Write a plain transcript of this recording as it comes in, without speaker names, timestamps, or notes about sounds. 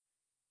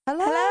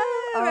Hello,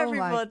 Hello,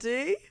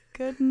 everybody.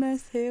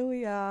 Goodness, here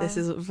we are. This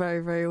is very,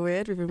 very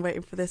weird. We've been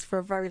waiting for this for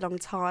a very long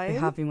time. We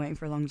have been waiting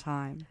for a long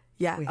time.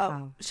 Yeah. We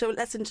have. So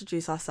let's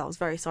introduce ourselves.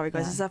 Very sorry,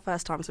 guys. Yeah. This is our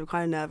first time, so we're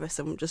kind of nervous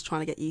and we're just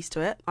trying to get used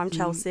to it. I'm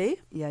Chelsea.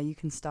 You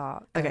can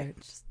start. Okay.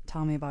 Just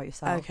tell me about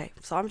yourself. Okay.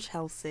 So I'm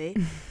Chelsea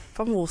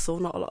from Warsaw.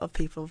 Not a lot of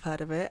people have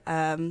heard of it.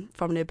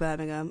 From near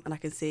Birmingham, and I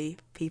can see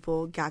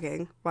people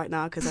gagging right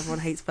now because everyone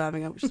hates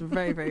Birmingham, which is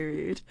very, very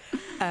rude.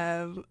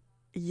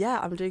 Yeah,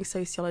 I'm doing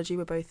sociology.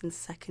 We're both in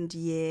second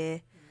year.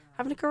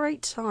 Having a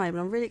great time, and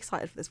I'm really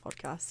excited for this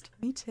podcast.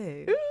 Me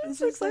too. Ooh, This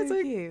so is so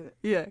exciting. cute.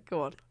 Yeah,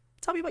 go on.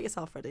 Tell me about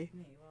yourself, Freddie.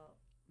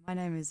 My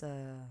name is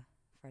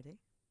Freddie,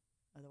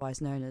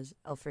 otherwise known as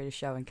Elfrida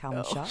Show and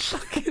Calman Shop.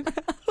 Fucking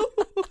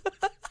hell.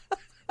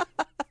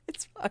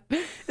 It's fine.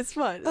 It's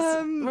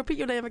fine. Repeat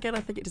your name again. I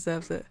think it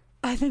deserves it.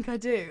 I think I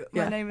do.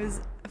 Yeah. My name is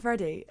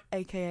Freddie,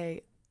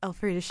 aka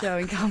Elfrida Show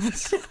and Calman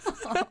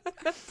Shop.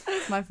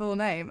 It's my full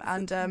name,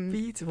 and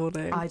Beautiful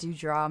name. I do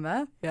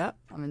drama. Yeah.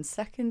 I'm in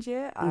second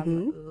year.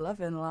 I'm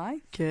loving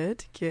life.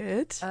 Good.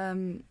 Good.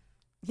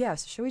 Yeah,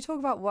 so shall we talk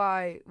about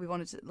why we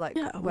wanted to,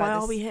 Yeah. Why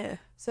are we here?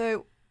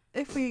 So,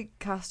 if we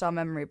cast our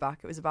memory back,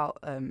 it was about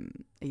a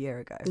year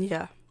ago,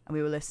 Yeah. and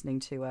we were listening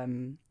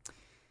to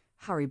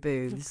Harry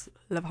Booth's.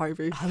 Love Harry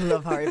Booth. I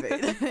love Harry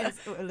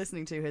Booth. We're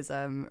listening to his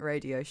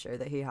radio show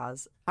that he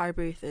has. Harry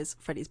Booth is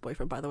Freddie's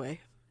boyfriend, by the way.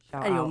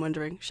 Shout Anyone out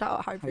wondering? Shout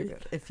out Harry Harry Booth.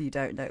 Booth. If you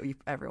don't know,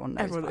 everyone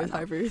knows. Everyone by knows now.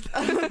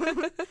 Harry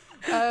Booth.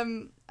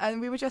 And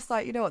we were just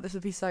like, you know what, this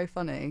would be so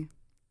funny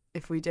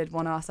if we did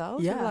one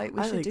ourselves. Yeah, we were like, we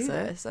I should think do so.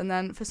 this. And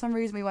then for some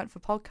reason we went for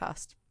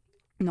podcast,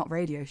 not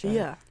radio show.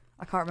 Yeah.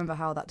 I can't remember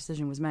how that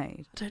decision was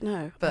made, I don't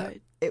know. but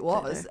it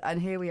was, know.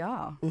 and here we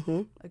are,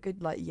 Mm-hmm. a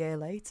good year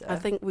later. I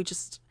think we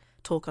just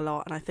talk a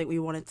lot, and I think we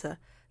wanted to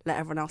let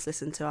everyone else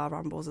listen to our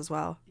rambles as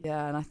well.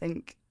 Yeah, and I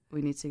think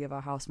we need to give our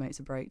housemates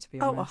a break, to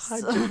be Oh, honest.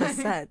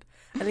 100%.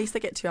 At least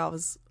they get 2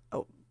 hours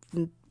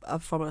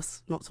from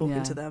us not talking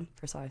Yeah. to them.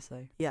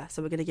 Precisely. Yeah,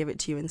 so we're going to give it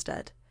to you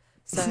instead.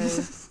 So,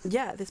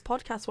 yeah, this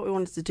podcast, what we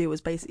wanted to do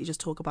was basically just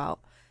talk about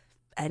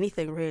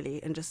anything,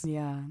 really, and just,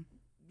 Yeah.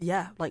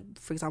 like,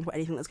 for example,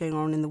 anything that's going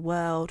on in the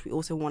world. We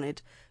also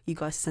wanted you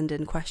guys to send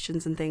in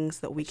questions and things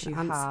that we Which can you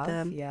answer have,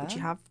 them. yeah. Which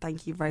you have.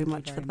 Thank you very Thank you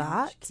much for very that.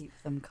 much. Keep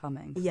them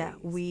coming. Yeah, please.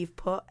 we've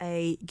put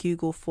a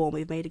Google form.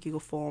 We've made a Google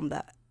form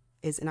that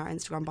is in our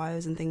Instagram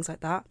bios and things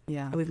like that.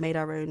 Yeah. And we've made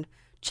our own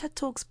Ched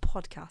Talks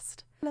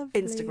podcast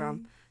Lovely.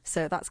 Instagram.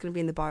 So that's going to be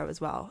in the bio as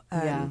well.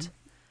 And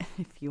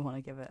If you want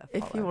to give it a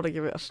follow. if you want to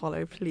give it a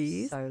follow,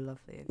 please. So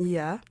lovely.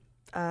 Yeah.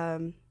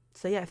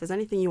 So yeah, if there's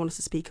anything you want us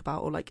to speak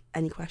about, or like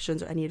any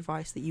questions or any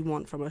advice that you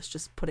want from us,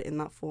 just put it in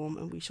that form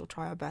and we shall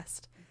try our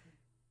best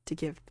to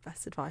give the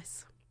best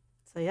advice.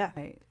 So yeah.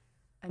 Right.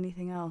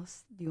 Anything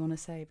else you want to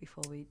say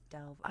before we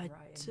delve I right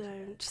into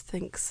it? don't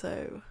think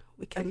so.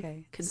 We can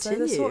Okay. continue.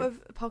 So the sort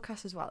of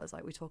podcast as well is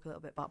like we talk a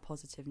little bit about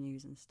positive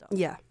news and stuff.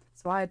 Yeah.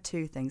 So I had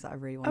 2 things that I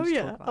really wanted Oh to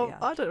yeah. talk about. Oh, yeah.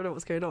 I don't know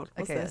what's going on.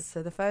 What's Okay, this?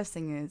 so the first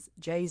thing is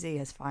Jay-Z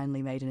has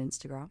finally made an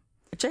Instagram.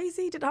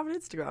 Jay-Z didn't have an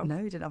Instagram. No,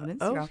 he didn't have an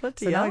Oh, Instagram.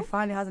 bloody So now he hell.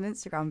 finally has an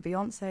Instagram.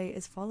 Beyonce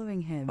is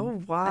following him.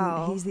 Oh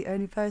wow. And he's the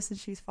only person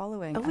she's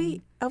following. Are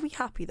we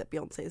happy that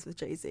Beyonce is with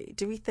Jay-Z?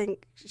 Do we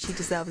think she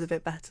deserves a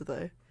bit better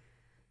though?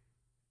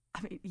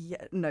 I mean,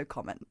 yeah, no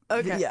comment.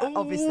 Okay. Yeah, Ooh.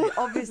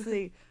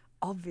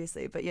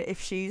 obviously. But yeah, if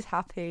she's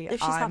happy, If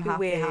she's I'm happy,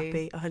 we're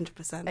happy,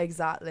 100%.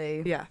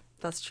 Exactly. Yeah,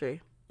 that's true.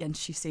 And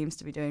she seems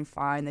to be doing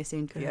fine. They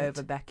seem to be Good.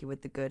 over Becky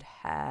with the good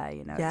hair.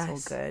 You know, Yes.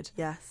 it's all good.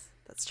 Yes,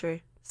 that's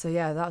true. So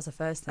yeah, that was the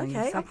first thing. Okay, The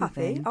I'm second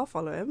happy. thing, I'll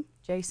follow him.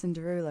 Jason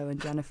Derulo and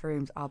Jennifer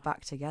Rooms are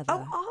back together.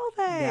 Oh,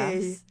 are they?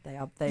 Yes, they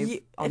are. They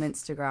You- on if-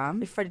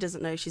 Instagram. If Freddie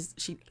doesn't know, she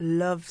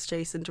loves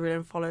Jason Derulo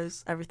and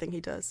follows everything he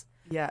does.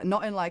 Yeah,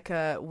 not in like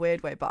a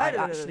weird way, but Oh, I no,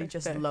 actually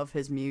just fair. love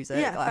his music.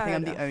 Yeah, Like, I think fair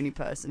I'm enough. the only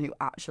person who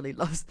actually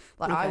loves.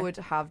 Like, I Okay. would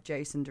have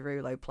Jason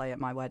Derulo play at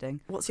my wedding.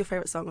 What's your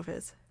favourite song of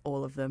his?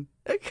 All of them.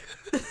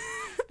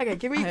 Okay,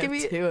 give me, I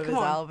have 2 of come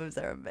his on. albums.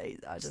 They're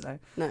amazing. I don't know,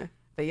 No.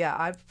 but yeah,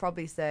 I'd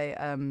probably say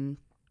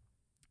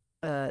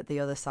the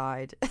other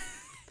side.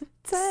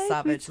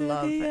 Savage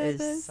Love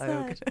is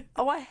so good.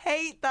 Oh, I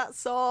hate that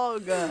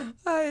song.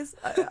 I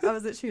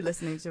was literally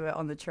listening to it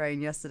on the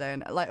train yesterday,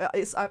 and like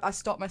I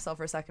stopped myself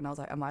for a second. I was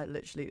like, am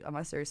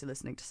I seriously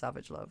listening to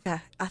Savage Love? Yeah,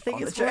 I think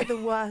On the it's one of the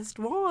worst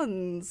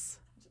ones.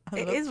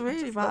 It is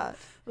really bad.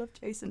 I love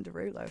Jason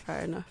Derulo.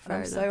 Fair enough. And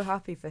I'm so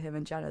happy for him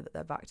and Jenna that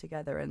they're back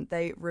together, and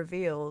they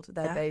revealed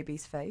their Yeah.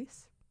 baby's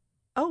face.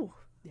 Oh,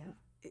 Yeah,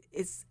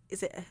 is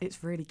it?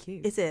 it's really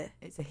cute. Is it?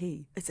 It's a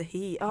he. It's a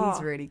he. He's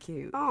Oh, really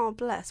cute. oh,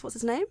 bless. What's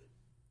his name?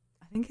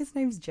 I think his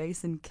name's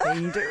Jason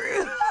King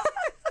Derulo.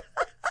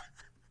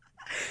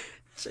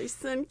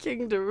 Jason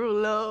King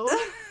Derulo.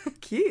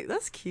 Cute.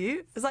 That's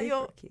cute. Is that Super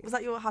your? cute. Was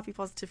that your happy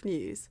positive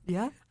news?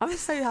 Yeah. I'm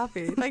so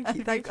happy. Thank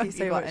you. Thank you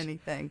so got much.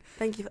 anything?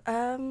 Thank you.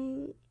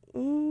 No,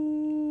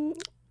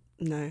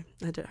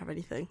 I don't have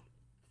anything.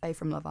 Faye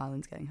from Love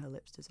Island's getting her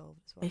lips dissolved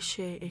as well. Is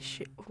she? Is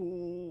she?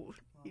 Ooh,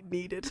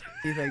 needed.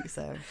 Do you think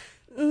so?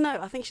 No,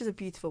 I think she's a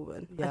beautiful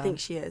woman. I Yeah. think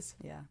she is.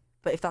 Yeah.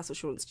 But if that's what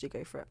she wants to do,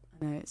 go for it.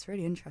 I know, it's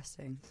really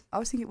interesting. I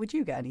was thinking, would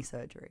you get any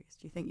surgeries?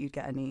 Do you think you'd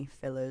get any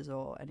fillers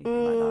or anything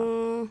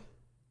like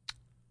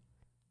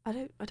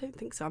that? I don't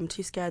think so. I'm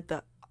too scared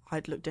that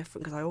I'd look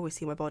different because I always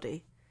see my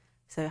body.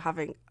 So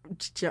having,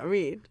 do you know what I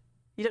mean?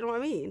 You don't know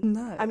what I mean?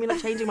 No. I mean,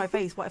 like changing my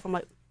face. What if I'm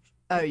like,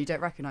 oh, you don't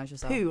recognise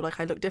yourself? poo, like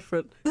I look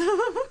different.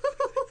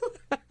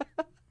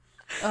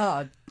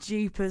 Oh,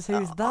 jeepers,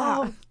 who's that?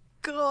 Oh,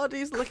 God,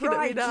 he's looking at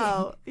me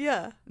now.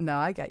 Yeah. No,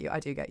 I get you. I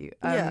do get you.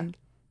 Yeah.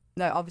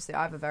 No, obviously,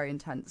 I have a very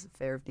intense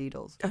fear of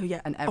needles. Oh, yeah.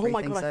 And everything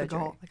oh, my God, surgery.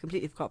 I forgot. I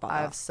completely forgot about I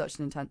that. have such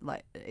an intense,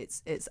 like,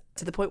 it's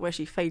To the point where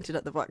she fainted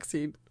at the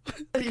vaccine.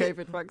 The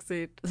COVID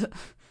vaccine.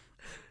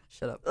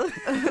 Shut up.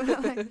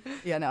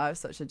 Yeah, no, I have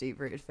such a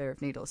deep-rooted fear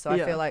of needles. So I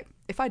feel like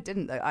if I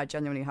didn't, though, I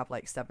genuinely have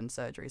like 7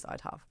 surgeries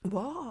I'd have.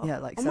 What? Yeah,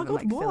 like oh 7 my God,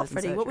 like what, fillers and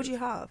Freddie? What would surgeries. you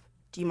have?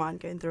 Do you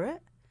mind going through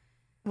it?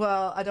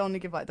 Well, I don't want to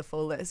give like the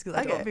full list because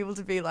I don't Okay. want people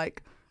to be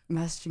like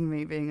messaging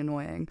me being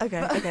annoying.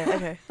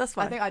 Okay. That's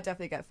fine. I think I'd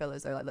definitely get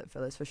fillers though, like lip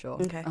fillers for sure.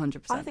 Okay.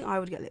 100%. I think I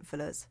would get lip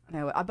fillers.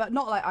 No, but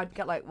not like I'd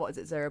get like, what is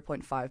it,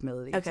 0.5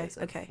 milliliters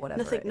of Okay. whatever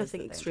it is Nothing that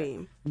they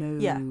extreme.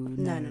 inject. Yeah.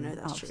 No, No, that's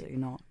true. absolutely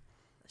not.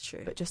 That's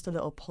true. But just a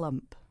little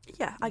plump.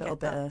 Yeah, I little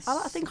get bit that.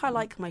 of I think I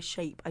like my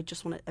shape. I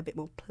just want it a bit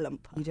more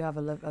plump. You do have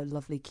a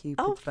lovely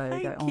Cupid Oh, bow.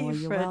 thank going. you, Oh,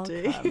 you're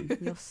Freddie. welcome.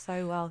 You're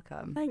so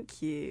welcome.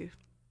 Thank you.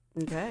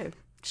 Okay.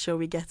 Shall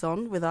we get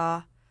on with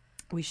our...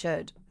 We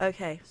should.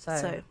 Okay,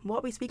 so what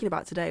are we speaking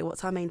about today?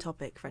 What's our main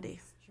topic, Freddie?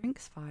 Drink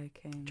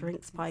spiking. Drink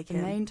The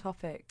spiking. main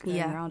topic going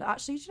Yeah. around.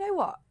 Actually, do you know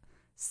what?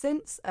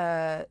 Since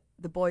the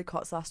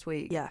boycotts last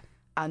week Yeah.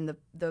 and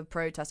the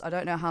protests, I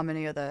don't know how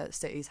many other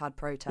cities had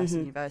protests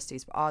and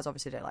universities, but ours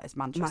obviously don't. Like, it's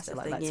Manchester. Massive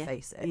Like, thing, let's yeah.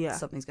 face it, Yeah.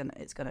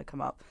 it's gonna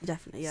come up.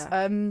 Definitely,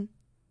 yeah.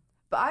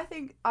 But I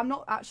think I'm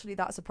not actually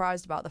that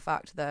surprised about the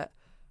fact that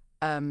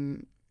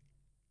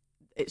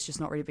it's just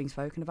not really being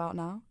spoken about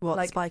now. What,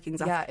 like,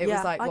 spiking's yeah, after? it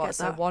was like I what? get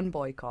So that. one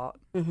boycott,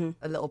 Mm-hmm.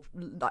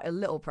 a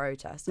little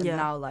protest, and Yeah.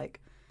 now like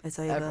It's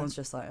over. everyone's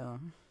just like, oh,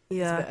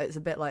 yeah. it's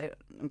a bit like,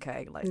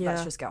 okay, like Yeah.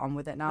 let's just get on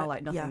with it now.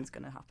 Like yeah. nothing's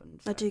gonna happen.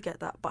 I do get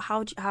that. But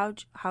how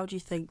do you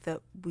think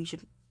that we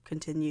should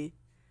continue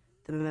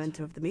the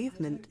momentum of the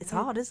movement? It's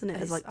hard, isn't it?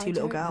 As like two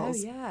little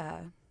girls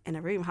Yeah. in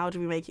a room. How do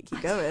we make it keep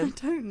I going?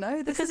 don't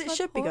know. This Because is it my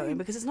should be going, point.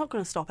 because it's not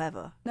going to stop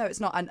ever. No, it's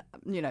not. And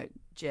you know,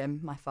 Jim,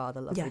 my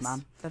father, lovely Yes.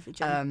 man. Lovely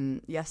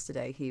Jim.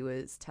 Yesterday he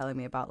was telling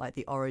me about like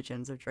the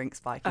origins of drink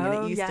spiking, and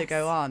Oh, it used to yes.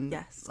 go on,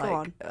 Yes,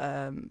 like, go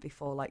on.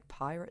 before like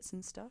pirates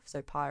and stuff.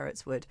 So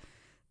pirates would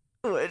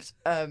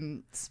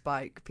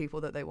spike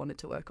people that they wanted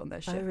to work on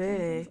their ship. Oh,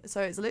 really?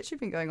 So it's literally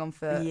been going on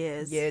for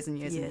Years. and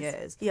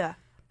years. Yeah.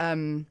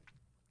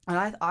 And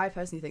I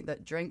personally think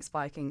that drink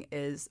spiking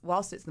is,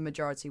 whilst it's the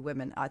majority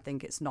women, I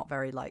think it's not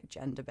very like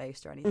gender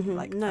based or anything. Mhm,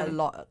 Like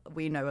no.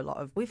 we know a lot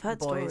of We've heard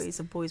boys stories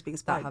of boys being that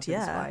spiked. have been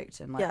Yeah. spiked,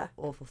 and like Yeah.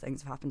 awful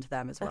things have happened to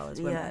them as well as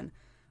Definitely,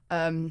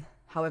 yeah. women.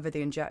 However,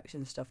 the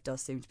injection stuff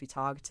does seem to be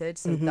targeted,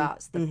 so Mhm,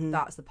 that's the mhm.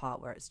 that's the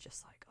part where it's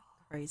just like,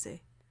 oh,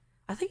 Crazy.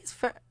 I think it's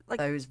like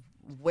those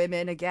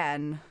women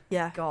again.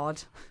 yeah.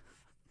 God.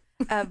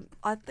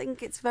 I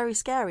think it's very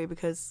scary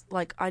because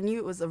like I knew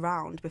it was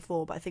around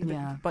before, but I think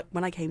Yeah. but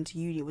when I came to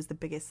uni, it was the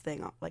biggest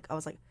thing. Like I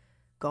was like,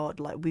 God,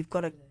 like we've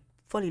got to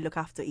fully look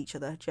after each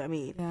other. Do you know what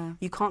I mean? Yeah.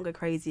 You can't go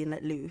crazy and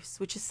let loose,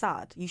 which is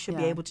sad. You should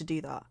be Yeah. able to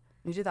do that.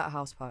 You do that at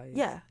house parties.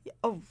 Yeah.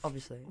 Oh,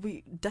 Obviously.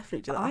 we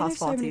definitely do that I at know house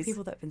so parties. many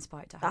people that have been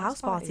spiked at At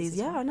house parties, as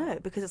yeah, I well. know,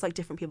 because it's like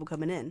different people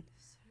coming in.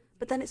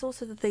 But then it's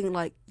also the thing,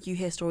 like you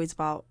hear stories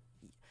about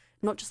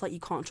not just like you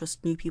can't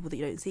trust new people that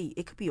you don't see.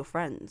 It could be your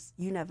friends.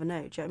 You never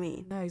know. Do you know what I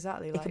mean? No,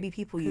 exactly. It could be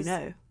people you 'cause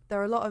know. There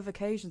are a lot of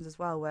occasions as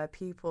well where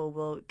people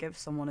will give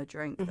someone a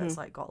drink that's Mhm.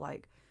 like got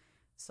like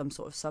some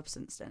sort of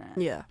substance in it,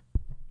 Yeah.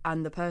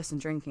 and the person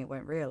drinking it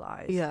won't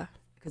realise. Yeah.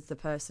 Because the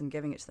person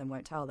giving it to them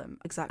won't tell them.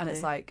 Exactly. And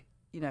it's like,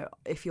 you know,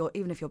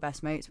 even if you're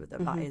best mates with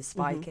them, that Mhm, is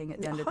spiking at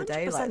the mhm. end of the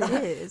day. Like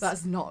 100% it is.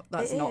 that's not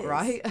It not is.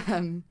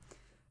 right.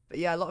 But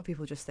yeah, a lot of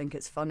people just think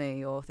it's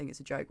funny or think it's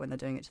a joke when they're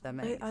doing it to their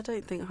mates. I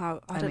don't think how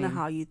I don't know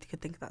how you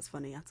could think that's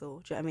funny at all.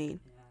 Do you know what I mean?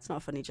 It's not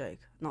a funny joke.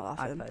 Not I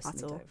laughing personally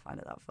at all. don't find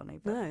it that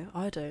funny. But No,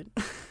 I don't.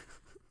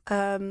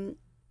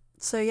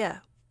 So yeah,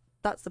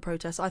 that's the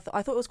protest. I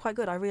thought it was quite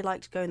good. I really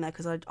liked going there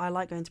because I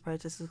like going to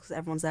protests because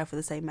everyone's there for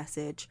the same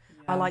message.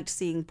 I liked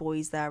seeing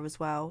boys there as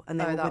well, and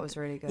they were that with- was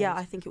really good. Yeah,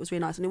 I think it was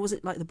really nice, and it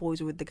wasn't like the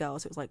boys were with the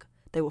girls. It was like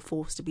they were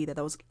forced to be there.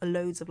 There was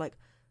loads of like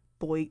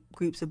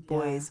groups of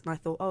boys, and I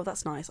thought, oh,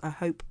 that's nice. I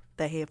hope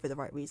they're here for the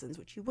right reasons,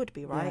 which you would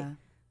be, right? Yeah.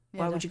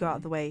 Why would you go out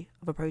of the definitely. way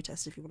of a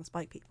protest if you want to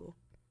spike people?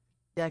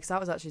 Yeah, because that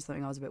was actually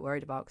something I was a bit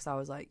worried about because I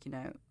was like, you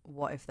know,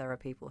 what if there are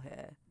people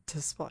here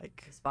To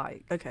spike. to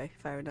spike? Okay,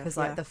 fair enough. Because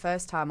like the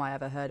first time I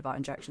ever heard about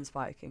injection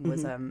spiking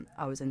was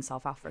I was in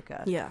South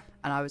Africa, yeah.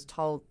 and I was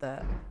told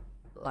that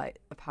like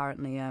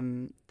apparently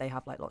they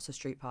have like lots of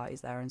street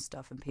parties there and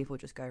stuff, and people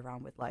just go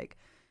around with like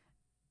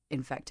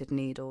infected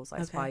needles,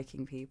 like Okay.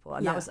 spiking people,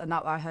 and Yeah.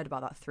 that I heard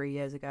about that 3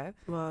 years ago,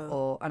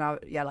 Whoa.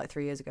 like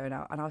 3 years ago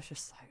now, and I was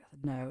just like,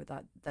 no,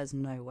 that there's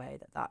no way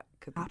that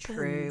could be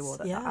true Happens, or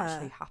that yeah.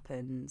 actually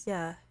happens.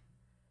 Yeah.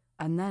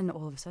 And then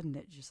all of a sudden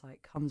it just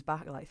like comes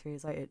back like 3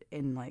 years later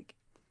in like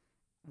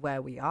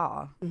where we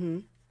are. Mm-hmm.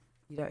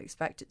 You don't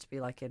expect it to be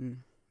like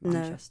in No,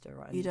 Manchester,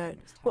 right? You don't.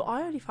 Well,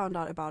 I only found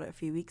out about it a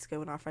few weeks ago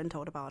when our friend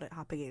told about it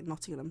happening in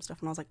Nottingham and stuff,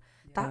 and I was like,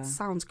 that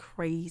sounds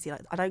crazy.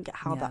 Like, I don't get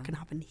how that can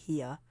happen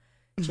here.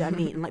 Do you know what I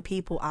mean? And like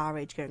people our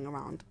age going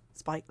around,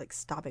 like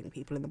stabbing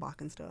people in the back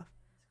and stuff.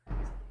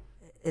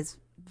 It's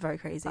very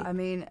crazy. But, I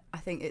mean, I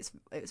think it's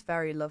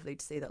very lovely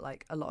to see that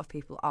like a lot of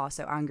people are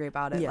so angry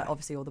about it. Yeah. Like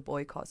obviously all the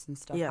boycotts and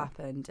stuff Yeah.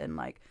 happened, and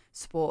like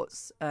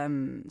sports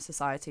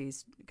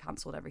societies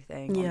cancelled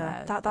everything. Yeah, on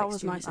their, that like,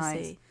 was nice to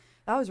nights. see.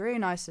 That was really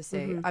nice to see.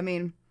 Mhm. I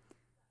mean,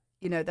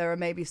 you know, there are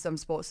maybe some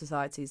sports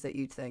societies that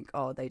you'd think,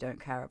 oh, they don't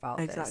care about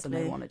this and they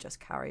Exactly. want to just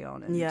carry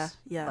on and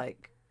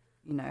like,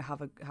 you know,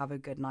 have a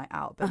good night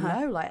out. But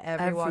no, like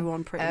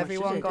everyone pretty much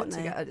did, got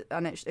didn't they? together,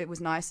 and it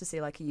was nice to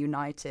see like a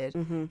united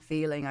Mhm.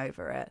 feeling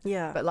over it.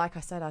 Yeah. But like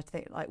I said, I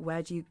think like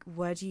where do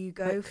you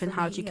go from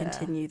How do you here?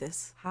 continue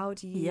this? How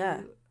do you?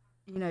 Yeah.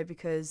 You know,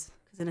 because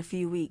in a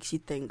few weeks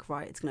you'd think,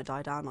 right, it's going to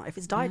die down. Like, if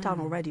it's died down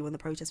already when the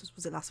protest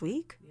was it last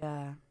week?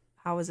 yeah,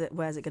 How is it?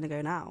 Where's it going to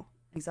go now?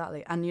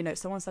 exactly. And you know,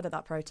 someone said at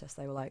that protest,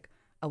 they were like,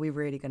 "Are we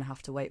really going to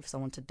have to wait for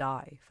someone to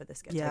die for this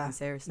to get taken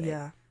seriously?"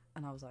 Yeah.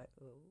 And I was like,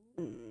 "Oh,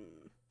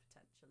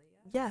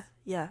 potentially,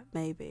 Yeah,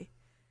 maybe.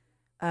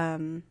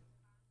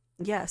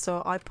 Yeah,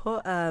 so I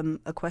put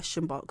a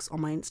question box on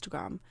my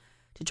Instagram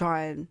to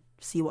try and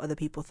see what other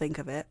people think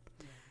of it.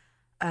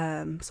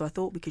 So I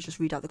thought we could just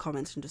read out the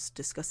comments and just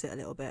discuss it a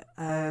little bit.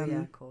 yeah,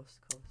 of course.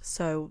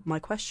 So my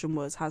question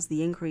was, has the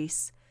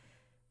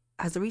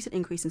recent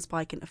increase in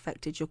spiking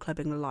affected your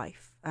clubbing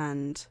life?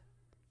 And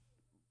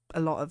a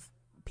lot of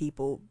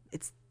people,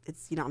 it's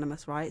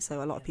unanimous, right?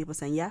 So a lot of people are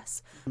saying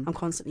yes. Mm-hmm. I'm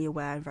constantly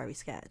aware and very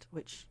scared,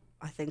 which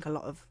I think a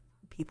lot of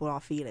people are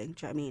feeling.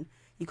 Do you know what I mean?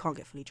 You can't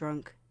get fully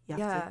drunk. You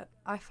have to.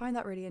 I find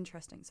that really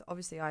interesting. So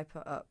obviously I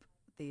put up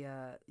the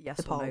yes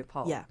The or no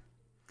poll. Yeah.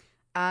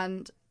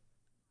 And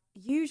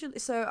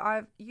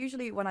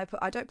usually when I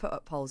don't put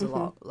up polls a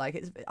lot. Like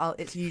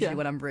it's usually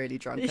when I'm really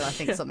drunk and I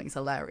think something's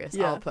hilarious.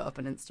 Yeah. I'll put up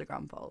an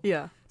Instagram poll.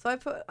 Yeah. So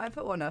I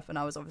put one up and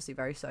I was obviously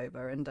very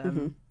sober and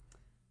Mhm.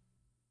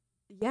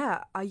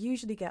 yeah, I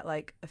usually get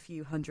like a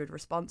few hundred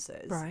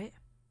responses. Right.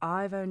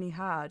 I've only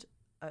had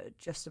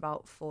just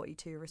about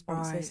 42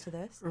 responses to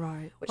this.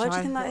 Right. Which Why do you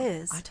I think that thought-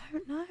 is? I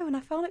don't know, and I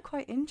found it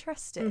quite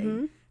interesting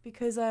Mhm.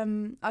 because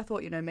I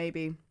thought, you know,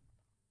 maybe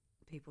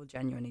people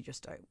genuinely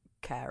just don't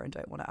care and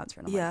don't want to answer,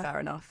 and I'm like, fair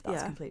enough,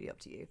 that's completely up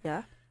to you.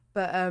 Yeah.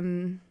 But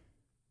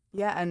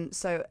yeah, and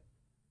so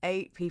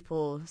 8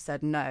 people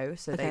said no,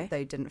 so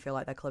they didn't feel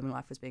like their clubbing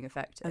life was being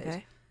affected.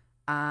 Okay.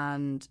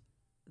 And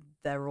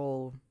they're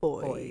all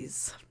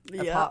boys.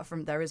 Yeah. Apart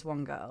from there is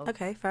one girl.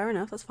 Okay, fair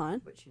enough. That's fine.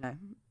 Which, you know,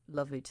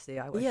 lovely to see.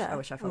 I wish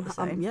I felt the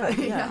I'm, same. yeah, But,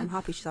 yeah. I'm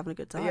happy she's having a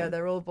good But time. yeah,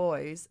 they're all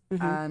boys,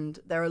 Mhm. and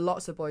there are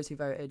lots of boys who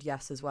voted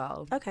yes as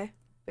well. Okay.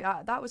 But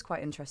yeah, that was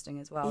quite interesting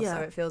as well. Yeah.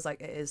 So it feels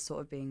like it is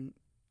sort of being,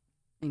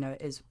 you know,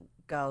 it is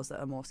girls that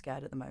are more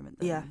scared at the moment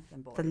than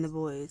boys. Than the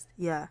boys.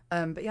 Yeah.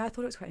 But yeah, I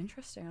thought it was quite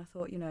interesting. I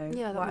thought, you know,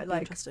 Yeah, that would be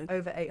like interesting.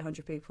 over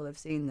 800 people have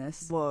seen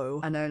this. Whoa.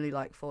 And only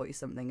like 40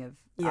 something have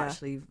Yeah.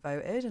 actually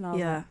voted. And I was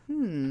Yeah.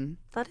 like,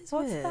 That is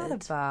what's weird.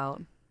 that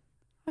about?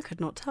 I could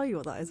not tell you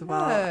what that is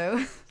about.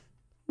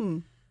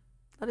 No.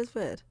 That is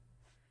weird.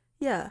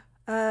 Yeah.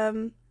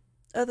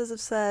 Others have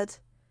said,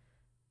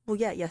 well,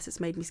 yes, it's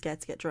made me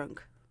scared to get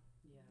drunk.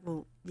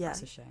 Well, yeah.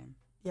 That's a shame.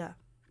 Yeah,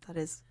 that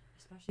is.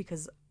 Especially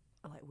because,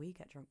 like, we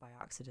get drunk by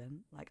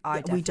accident. Like,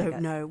 We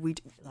don't know.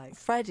 Like,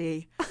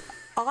 Freddie,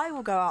 I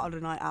will go out on a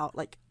night out.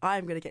 Like,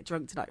 I'm going to get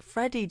drunk tonight.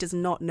 Freddie does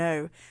not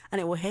know,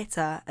 and it will hit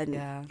her, and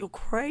you're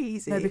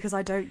crazy. No, because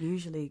I don't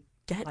usually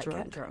get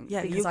drunk.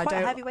 Yeah, because you're I quite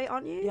don't, a heavyweight,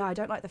 aren't you? Yeah, I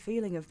don't like the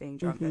feeling of being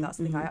drunk. And that's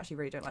the thing. I actually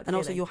really don't like the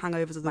And feeling. also,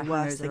 your hangovers are the My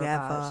worst hangovers thing are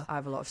ever. bad. I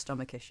have a lot of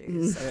stomach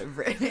issues, so it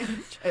really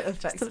it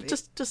affects me.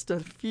 Just a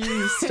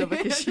few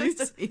stomach issues.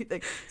 Just a few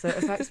things. So it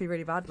affects me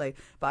really badly.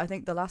 But I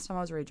think the last time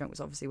I was really drunk was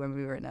obviously when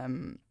we were in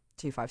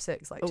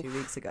 256, like 2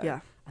 weeks ago. Yeah.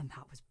 And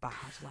that was bad.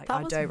 Like, That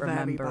I was don't very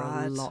remember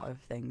bad. a lot of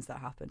things that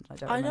happened. I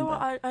don't I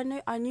remember.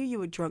 know. I knew you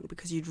were drunk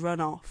because you'd run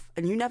off,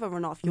 and you never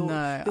run off. You're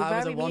I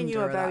was a me and you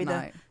are wanderer very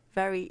that night.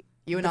 very.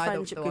 You and the I, the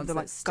friendship ones group, that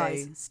like,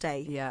 stay. guys,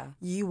 stay. Yeah.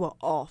 You were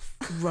off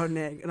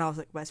running, and I was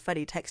like, "Where's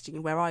Freddie?" Texting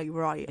you, "Where are you?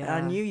 Where are you?" And I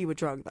Yeah. knew you were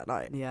drunk that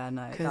night. Yeah,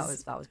 no,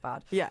 that was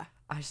bad. Yeah.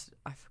 I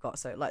forgot.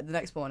 So like the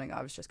next morning,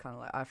 I was just kind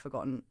of like, I'd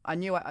forgotten. I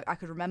knew I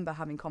could remember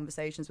having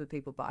conversations with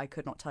people, but I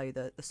could not tell you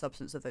the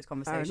substance of those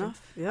conversations. Fair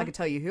enough. Yeah. I could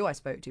tell you who I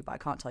spoke to, but I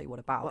can't tell you what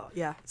about. Well,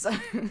 yeah. So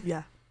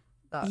Yeah.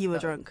 You were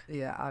drunk.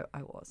 Yeah,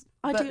 I was.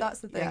 I But do- that's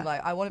the thing. yeah. Like,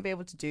 I want to be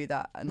able to do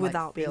that and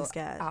Without like, being feel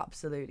scared.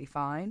 absolutely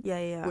fine.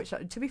 Yeah. Which,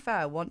 to be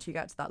fair, once you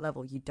get to that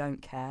level, you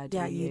don't care. Do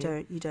You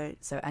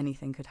don't. So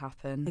anything could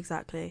happen.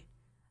 Exactly.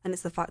 And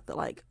it's the fact that,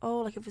 like, oh,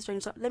 like, if a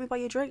stranger's like, let me buy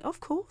you a drink. Of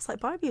course,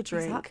 like, buy me a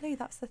drink. Exactly,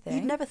 that's the thing.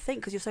 You'd never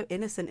think, because you're so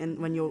innocent, and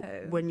when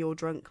you're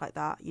drunk like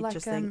that, you Like,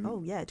 just think,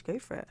 oh yeah, to go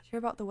for it. Did you hear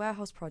about the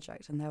warehouse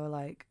project? And they were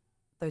like,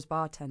 those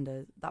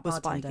bartender, Was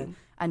spiking.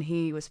 and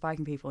he was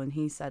spiking people, and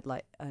he said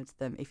like to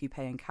them, if you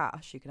pay in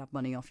cash, you can have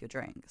money off your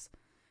drinks.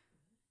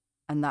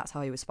 And that's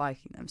how he was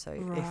spiking them. So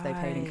if they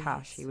paid in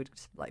cash, he would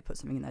like put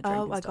something in their drink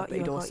and stuff. But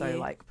he'd also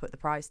like put the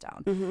price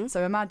down. Mm-hmm.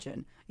 So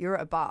imagine you're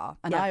at a bar,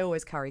 and I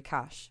always carry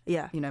cash.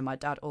 Yeah. You know, my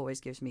dad always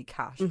gives me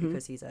cash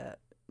because he's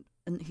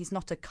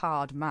not a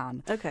card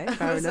man. Okay,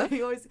 fair enough.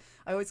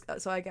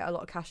 So I get a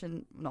lot of cash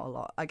in, not a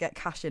lot. I get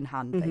cash in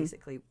hand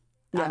basically.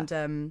 Yeah.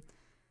 And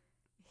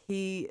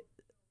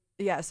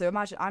so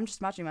I'm just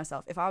imagining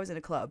myself if I was in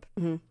a club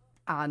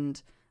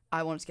and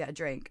I wanted to get a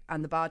drink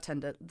and the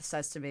bartender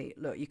says to me,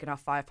 look, you can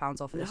have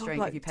 £5 off of this drink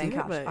like, if you pay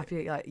cash. I'd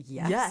be like,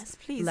 yes,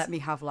 please. Let me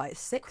have like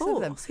 6 of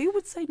of them. Who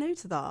would say no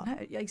to that? No,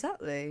 yeah,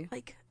 exactly.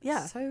 Like,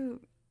 yeah. So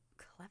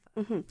clever.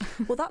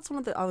 Mm-hmm. Well, that's one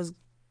of the, I was,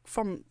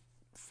 from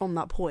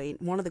that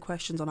point, one of the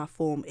questions on our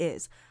form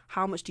is,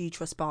 how much do you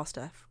trust bar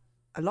staff?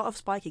 A lot of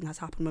spiking has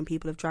happened when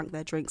people have drank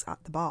their drinks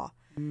at the bar.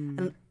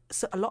 And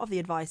so a lot of the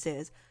advice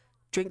is,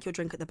 drink your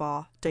drink at the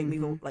bar, don't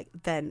move,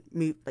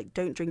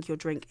 don't drink your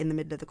drink in the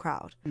middle of the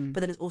crowd. But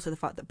then it's also the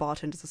fact that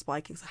bartenders are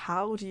spiking. So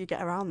how do you get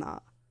around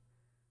that?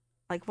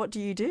 Like, what do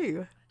you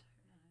do?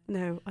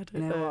 No, I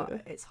don't know.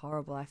 What? It's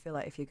horrible. I feel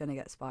like if you're going to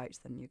get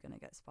spiked, then you're going to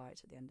get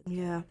spiked at the end of the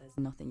day. Yeah. There's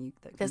nothing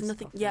that can There's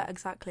nothing. stop Yeah, it.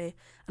 exactly.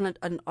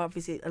 And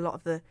obviously a lot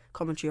of the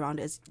commentary around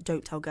it is,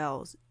 don't tell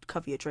girls,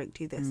 cover your drink,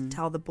 do this.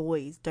 Tell the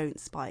boys, don't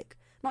spike.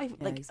 Not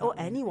even exactly. Or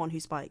anyone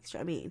who spikes, do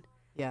you know what I mean?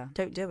 Yeah.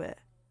 Don't do it.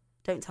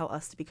 Don't tell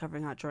us to be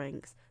covering our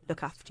drinks.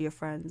 Look after your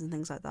friends and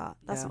things like that.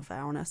 That's not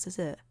fair on us, is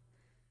it?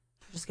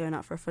 We're just going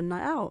out for a fun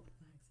night out.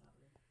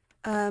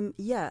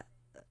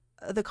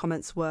 Other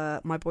comments were,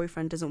 my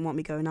boyfriend doesn't want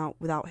me going out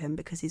without him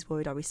because he's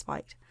worried I'll be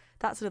spiked.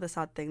 That's another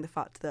sad thing, the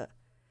fact that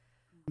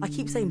I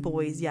keep saying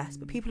boys, yes,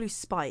 but people who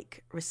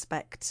spike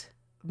respect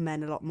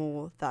men a lot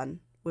more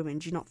than women.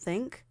 Do you not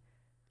think?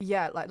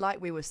 Yeah,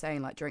 like we were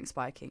saying, like drink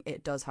spiking,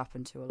 it does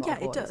happen to a lot of boys.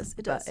 Yeah, it does.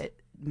 It does.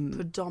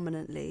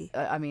 Predominantly.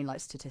 I mean,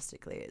 like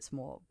statistically, it's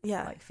more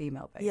like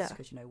female based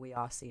because we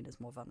are seen as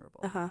more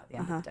vulnerable at the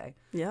end of the day.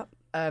 Yep.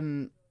 I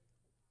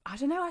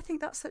don't know. I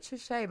think that's such a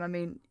shame. I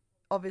mean,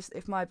 obviously,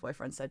 if my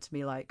boyfriend said to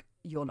me like,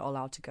 "You're not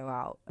allowed to go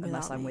out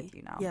unless I'm with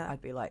you now,"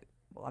 I'd be like,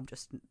 "Well, I'm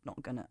just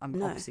not gonna.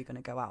 I'm obviously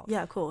gonna go out."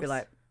 Yeah, of course. Be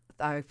like,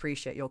 I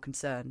appreciate your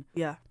concern.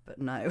 Yeah, but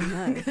no.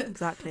 No,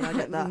 exactly. I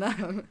get that.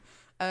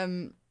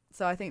 No.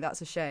 So I think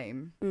that's a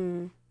shame.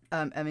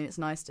 I mean, it's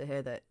nice to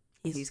hear that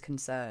he's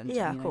concerned.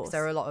 Yeah, of course.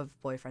 There are a lot of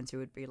boyfriends who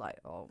would be like,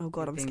 "Oh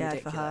God, I'm scared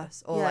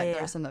ridiculous." for her. Or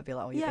there are some that'd be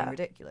like, "Oh, you're being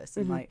ridiculous,"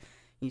 and like,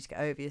 you need to get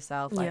over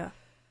yourself. Like,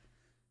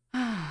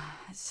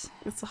 it's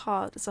a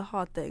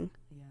hard thing,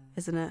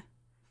 isn't it?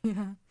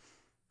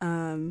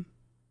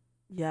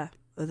 Yeah.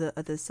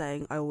 Others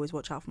saying, I always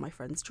watch out for my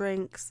friends'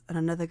 drinks. And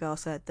another girl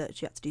said that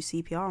she had to do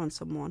CPR on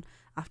someone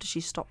after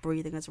she stopped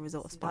breathing as a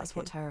result of spiking. That's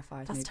what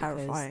terrifies me. That's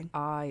terrifying.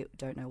 I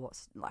don't know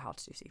how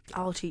to do CPR.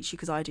 I'll teach you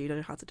because I do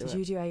know how to do it. Did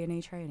you do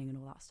A&E training and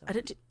all that stuff? I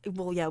didn't.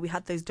 Well, yeah, we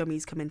had those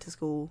dummies come into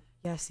school.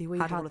 Yeah, see, we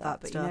had all of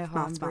that but stuff. You know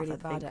how I'm really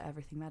bad at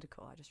everything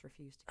medical. I just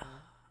refuse to go.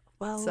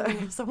 Well, so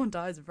if someone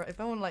dies, if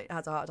someone like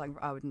has a heart attack,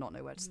 I would not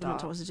know where to start.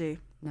 Not know what to do.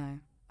 No,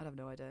 I'd have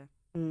no idea.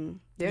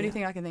 The only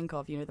thing I can think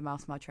of, the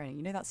mouth my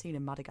training. That scene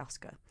in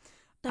Madagascar.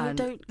 No, and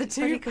don't. The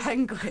two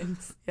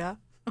penguins. Yeah,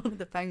 one of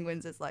the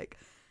penguins is like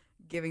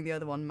giving the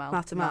other one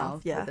mouth to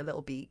mouth with the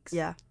little beaks.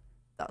 Yeah,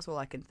 that's all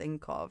I can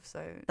think of.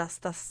 So that's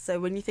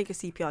so when you think of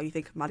CPR, you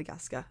think of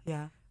Madagascar.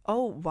 Yeah.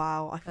 Oh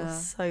wow, I feel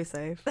so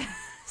safe,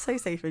 so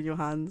safe in your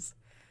hands.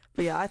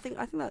 But yeah, I think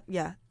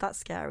that that's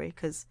scary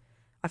because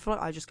I feel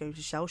like I just go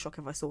into shell shock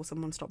if I saw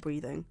someone stop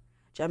breathing.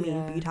 Do you know what I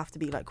mean? But you'd have to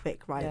be like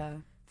quick, right? Yeah.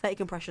 30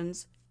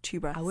 compressions, 2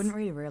 breaths. I wouldn't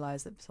really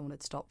realise that someone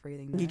had stopped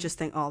breathing though. You just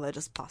think, oh, they're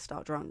just passed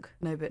out drunk.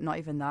 No, but not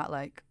even that.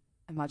 Like,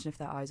 imagine if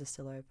their eyes are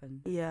still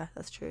open. Yeah,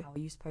 that's true. How are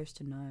you supposed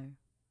to know?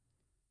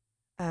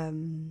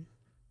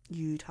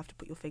 You'd have to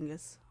put your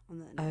fingers on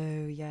their neck.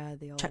 Oh, yeah,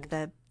 the old... Check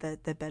their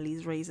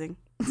bellies raising.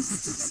 I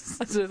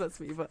don't know if that's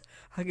me, but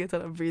I can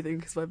tell I'm breathing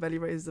because my belly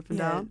raises up and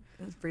down.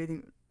 It's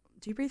breathing.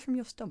 Do you breathe from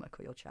your stomach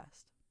or your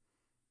chest?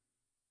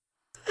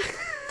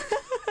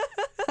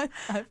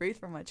 I breathe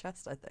from my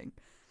chest, I think.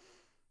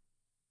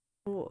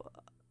 Well,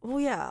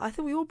 yeah, I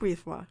think we all breathe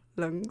from our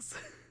lungs.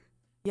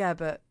 Yeah,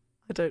 but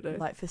I don't know.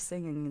 Like for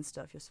singing and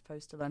stuff, you're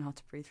supposed to learn how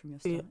to breathe from your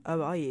stomach.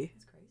 Oh, are you?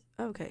 It's crazy.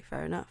 Okay,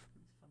 fair enough.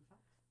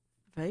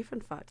 Very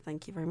fun fact.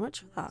 Thank you very much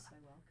for that.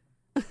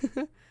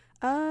 So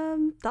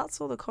welcome.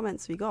 That's all the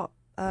comments we got.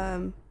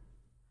 I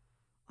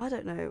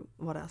don't know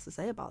what else to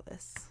say about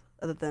this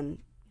other than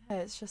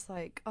it's just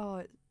like,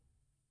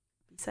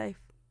 be safe.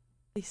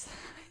 Be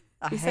safe.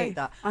 I Be hate safe.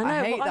 that. I know.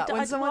 I hate that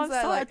when someone's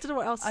there. Like, I don't know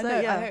what else to say. I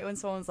know. Yeah. I hate when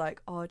someone's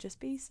like, "Oh, just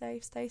be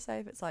safe, stay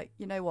safe." It's like,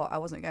 you know what? I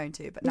wasn't going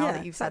to, but now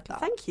that you've said that,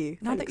 thank you.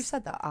 Now that you've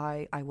said that,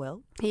 I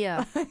will.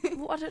 Yeah.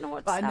 Well, I don't know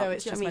what. But I know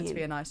it's just meant to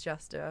be a nice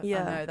gesture.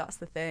 Yeah. I know that's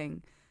the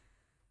thing.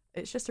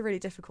 It's just a really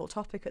difficult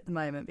topic at the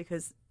moment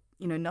because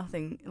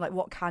nothing. Like,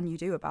 what can you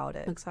do about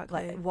it?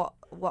 Exactly. Like,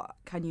 what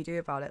can you do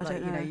about it?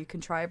 Like, you can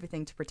try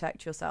everything to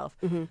protect yourself,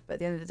 but at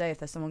the end of the day, if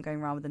there's someone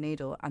going around with a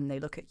needle and they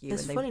look at you,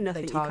 there's and fully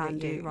nothing they you target can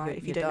do, right?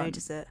 If you don't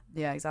notice it.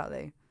 Yeah,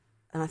 exactly.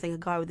 And I think a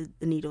guy with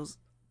the needles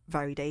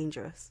very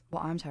dangerous.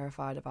 What I'm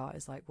terrified about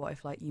is like, what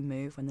if like you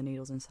move when the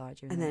needle's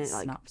inside you and then it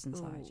snaps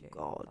inside you?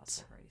 God.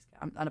 That's really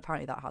scary. And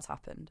apparently that has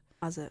happened.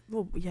 Has it?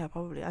 Well, yeah,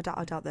 probably. I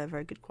doubt they're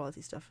very good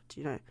quality stuff. Do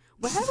you know?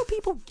 Where are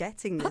people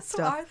getting this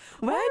stuff?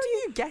 Where do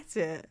you get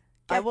it?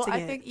 I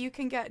think you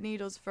can get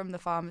needles from the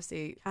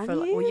pharmacy. Can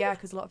you? Well, yeah,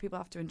 because a lot of people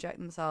have to inject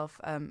themselves.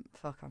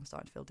 Fuck, I'm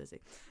starting to feel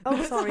dizzy.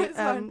 Oh, sorry.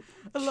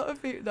 A lot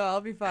of people. No, I'll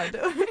be fine.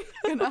 Don't worry.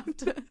 You're gonna have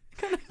to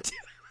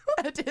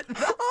edit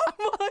that.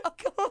 Oh my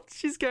god,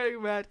 she's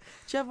going mad.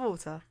 Do you have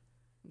water?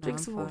 No, Drink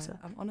some water.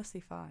 I'm honestly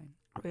fine.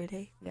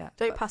 Really? Yeah.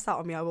 Don't pass out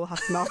on me. I will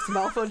have to mouth to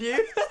mouth on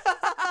you.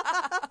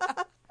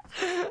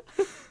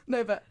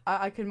 No, but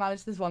I can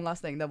manage this one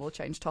last thing. Then we'll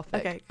change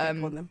topic. Okay.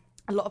 Go on then.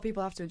 A lot of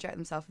people have to inject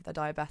themselves if they're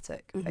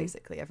diabetic,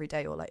 basically, every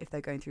day, or like if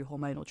they're going through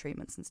hormonal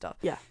treatments and stuff.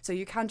 Yeah. So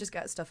you can just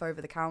get stuff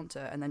over the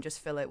counter and then just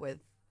fill it with.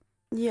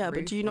 Yeah,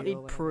 but do you not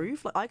need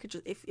proof? Like, I could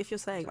just, if you're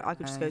saying, like, I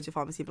could just go to a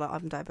pharmacy and be like,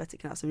 I'm diabetic,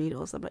 can I have some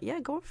needles? I'm like, yeah,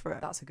 go for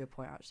it. That's a good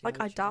point, actually.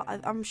 Like,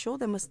 I'm sure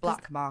there must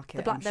black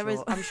market. I'm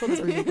sure there's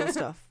illegal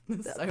stuff.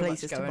 There's so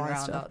places much going to buy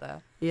around stuff out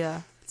there.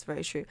 Yeah, it's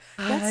very true.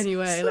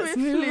 Anyway, let's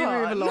move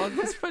along.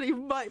 It's pretty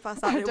might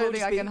pass out. I don't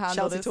think I can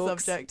handle this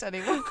subject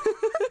anymore.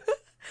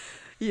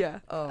 Yeah.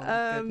 Oh,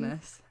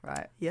 goodness.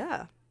 Right.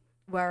 Yeah.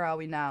 Where are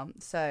we now?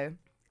 So,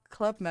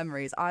 club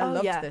memories. I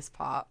loved this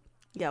part.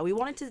 Yeah, we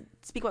wanted to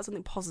speak about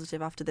something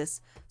positive after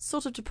this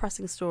sort of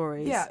depressing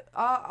stories. Yeah,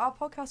 our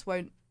podcast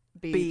won't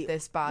be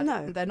this bad.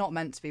 No. They're not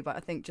meant to be, but I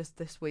think just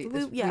this week,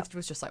 this week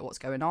was just like, what's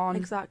going on?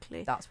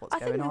 Exactly. That's what's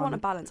going on. I think we want a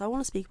balance. I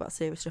want to speak about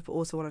serious stuff, but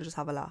also want to just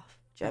have a laugh.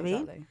 Do you know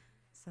what I mean?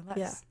 So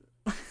let's...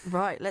 Yeah.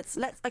 Right, let's...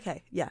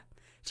 Okay, yeah.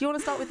 Do you want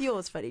to start with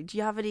yours, Freddie? Do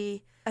you have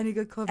any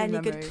good clubbing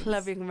memories? Good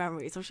clubbing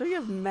memories? I'm sure you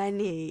have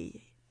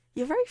many.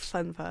 You're a very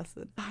fun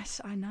person.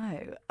 I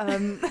know.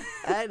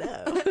 I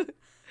know.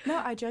 No,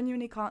 I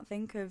genuinely can't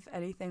think of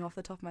anything off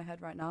the top of my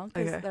head right now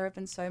because there have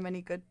been so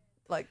many good,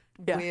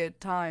 weird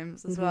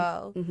times as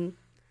well. Mm-hmm.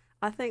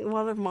 I think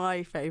one of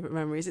my favourite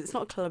memories, it's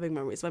not clubbing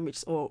memories, when we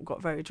just all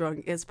got very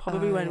drunk, is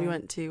probably when we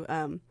went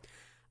to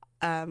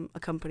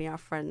accompany our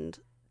friend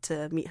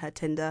to meet her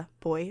Tinder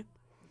boy.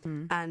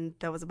 And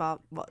there was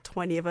about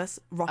 20 of us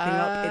rocking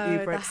up in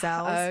Uber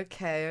XLs.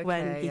 Okay.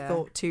 When he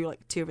thought two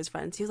of his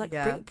friends, he was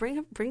like,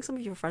 bring some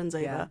of your friends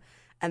over.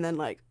 And then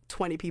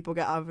 20 people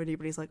get out of an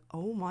Uber, and he's like,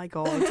 oh my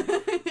god,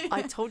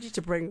 I told you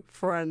to bring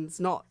friends,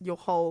 not the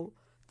whole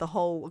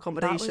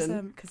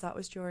accommodation. Because that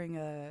was during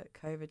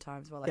COVID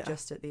times,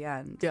 just at the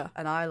end. Yeah.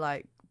 And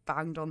I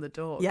banged on the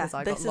door because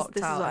I got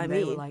locked out, and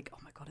they were like, oh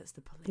my god, it's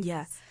the police.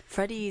 Yeah.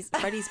 Freddie's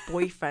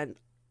boyfriend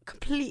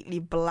completely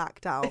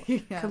blacked out.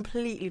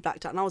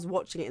 And I was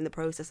watching it in the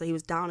process. So he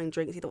was downing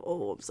drinks. He thought,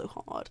 oh, I'm so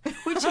hard.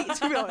 Which,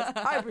 to be honest,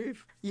 I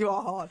approve. You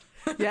are hard.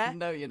 Yeah?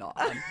 No, you're not.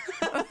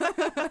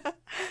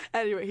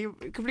 Anyway, he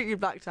completely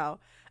blacked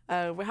out.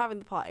 We're having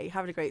the party,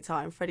 having a great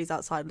time. Freddie's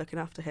outside looking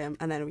after him.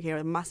 And then we hear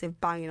a massive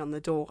banging on the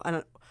door.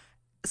 And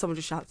someone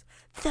just shouts,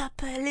 the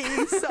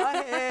police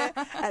are here.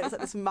 And it's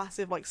like this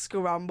massive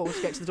scramble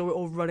to get to the door. We're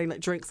all running,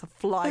 drinks are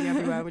flying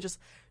everywhere. We're just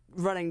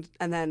running,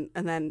 and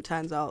then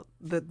turns out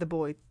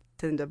the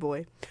Tinder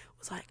boy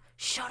was like,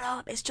 shut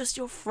up, it's just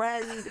your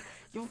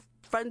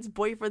friend's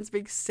boyfriend's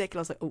being sick. And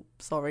I was like, oh,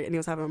 sorry. And he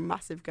was having a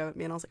massive go at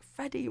me, and I was like,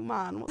 Freddie,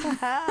 man, what the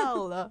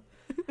hell?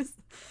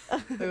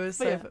 It was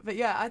so but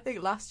yeah, I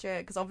think last year,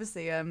 because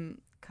obviously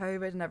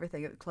COVID and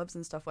everything, clubs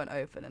and stuff went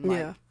open,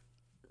 and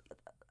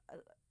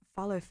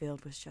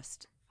Fallowfield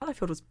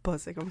was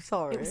buzzing. I'm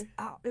sorry.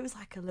 It was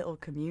like a little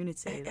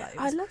community.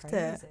 I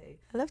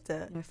loved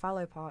it.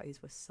 Fallow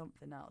parties were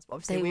something else. But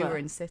obviously, we were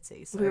in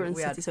city, so so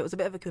it was a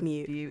bit of a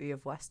commute. Beauty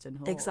of Weston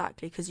Hall.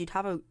 Exactly, because you'd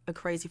have a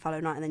crazy Fallow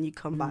night, and then you'd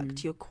come back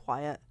to your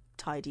quiet,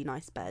 tidy,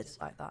 nice bed. Just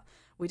like that.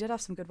 We did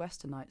have some good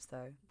Western nights,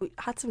 though. We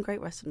had some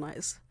great Western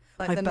nights.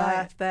 Like my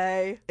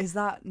birthday. Is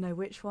that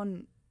which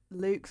one?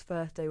 Luke's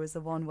birthday was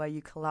the one where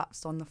you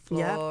collapsed on the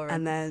floor.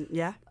 And then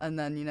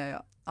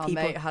our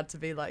mate had to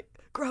be like,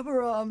 grab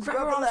her arms,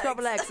 grab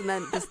her legs. And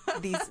then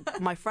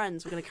my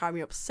friends were going to carry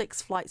me up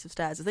 6 flights of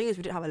stairs. The thing is,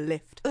 we didn't have a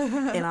lift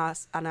in our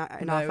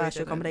first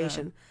year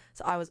accommodation. No.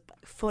 So I was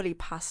fully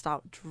passed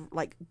out,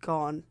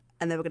 gone.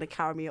 And they were going to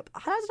carry me up.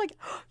 I was like,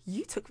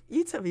 you took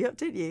me up,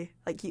 didn't you?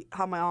 You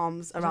had my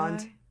arms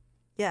around.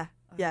 Yeah.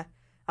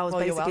 I was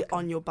basically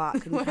on your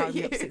back and carried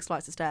me up 6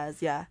 flights of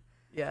stairs. Yeah.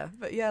 Yeah,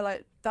 but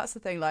that's the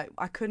thing.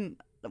 I couldn't.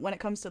 When it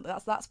comes to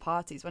that's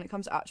parties. When it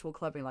comes to actual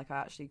clubbing, I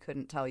actually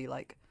couldn't tell you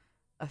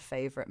a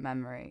favourite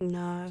memory.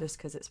 No, just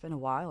because it's been a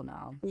while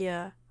now.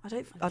 Yeah, I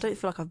don't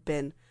feel like I've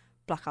been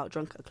blackout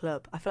drunk at a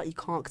club. I feel like you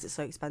can't because it's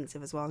so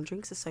expensive as well, and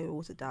drinks are so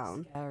watered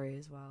down. Scary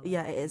as well.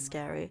 Yeah, it is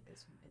scary.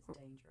 It's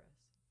dangerous.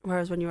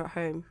 Whereas when you're at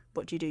home,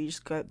 what do? You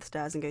just go up the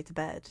stairs and go to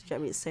bed. Do you know what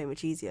I mean? It's so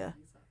much easier.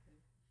 Exactly.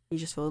 You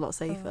just feel a lot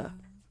safer.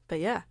 But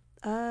yeah.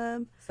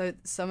 So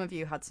some of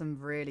you had some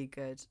really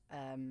good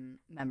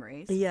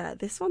memories. Yeah,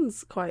 this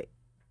one's quite...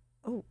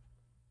 Oh,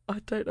 I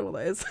don't know what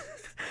that is.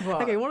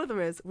 What? Okay, one of them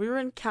is we were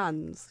in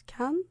Cannes.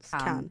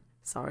 Cannes?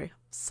 Sorry,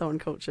 so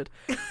uncultured.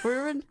 We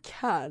were in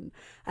Cannes,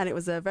 and it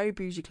was a very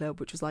bougie club,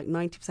 which was like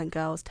 90%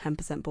 girls,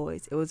 10%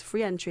 boys. It was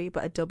free entry,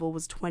 but a double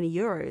was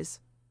 €20.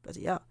 But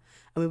yeah,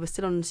 and we were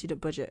still on a student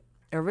budget.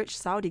 A rich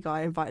Saudi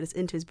guy invited us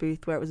into his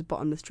booth where it was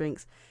bottomless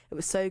drinks. It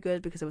was so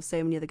good because there were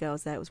so many other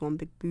girls there. It was one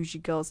big bougie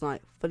girls'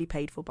 night, fully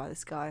paid for by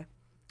this guy.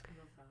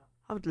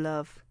 I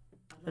love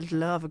that. I'd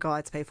love a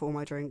guy to pay for all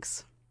my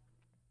drinks.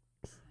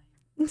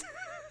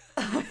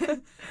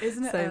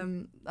 Isn't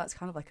it? That's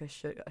kind of like a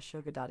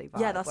sugar daddy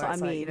vibe. Yeah, that's what I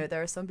mean. Like, you know,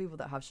 there are some people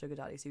that have sugar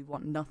daddies who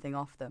want nothing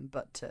off them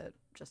but to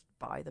just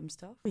buy them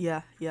stuff.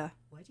 Yeah.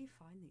 Where do you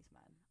find these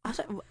men? I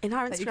don't. In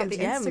our Like, Instagram you get the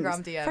DMs.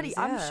 Instagram DMs. Freddie,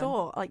 I'm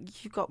sure.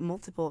 Like you've got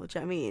multiple. Do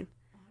you know what I mean?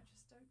 I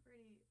just don't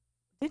really.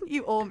 Didn't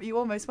you? You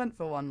almost went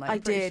for one. Like, I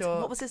did.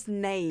 Sure... What was his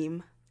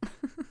name?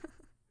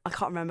 I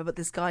can't remember, but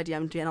this guy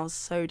DM'd me and I was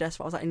so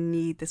desperate. I was like, I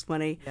need this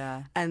money.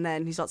 Yeah. And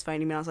then he starts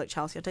phoning me and I was like,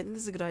 Chelsea, I don't think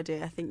this is a good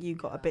idea. I think you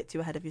got a bit too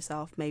ahead of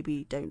yourself.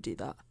 Maybe don't do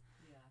that.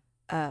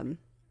 Yeah.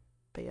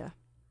 But yeah,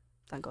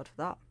 thank God for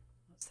that.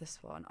 What's this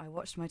one? I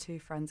watched my two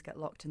friends get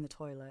locked in the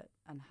toilet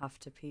and have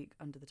to peek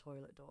under the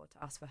toilet door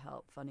to ask for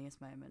help.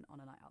 Funniest moment on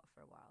a night out for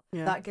a while.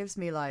 Yeah. That gives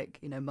me like,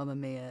 you know, Mamma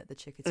Mia, the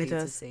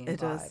Chiquitita scene vibe.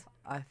 Does.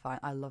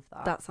 I love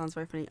that. That sounds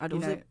very funny.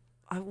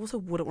 I also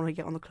wouldn't want to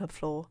get on the club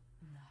floor.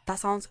 No. That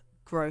sounds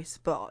gross,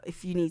 but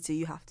if you need to,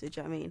 you have to.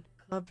 Do you know what I mean?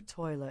 Club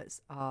toilets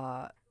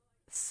are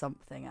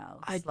something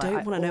else. I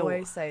don't want to know. I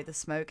always say the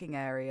smoking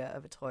area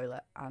of a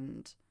toilet what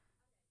am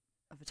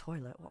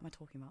I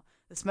talking about?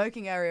 The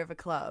smoking area of a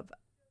club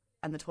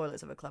and the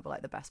toilets of a club are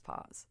like the best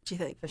parts. Do you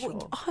think? For sure.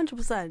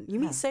 100%. You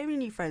meet so many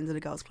new friends in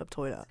a girls' club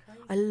toilet.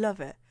 I love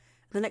it.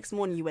 The next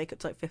morning you wake up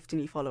to like 50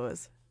 new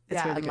followers.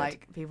 It's really and good.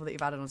 like people that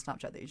you've added on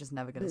Snapchat that you're just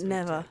never going to speak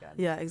to again.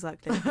 Yeah,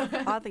 exactly.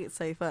 I think it's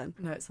so fun.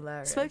 No, it's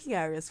hilarious. Smoking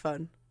area is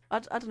fun. I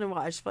don't know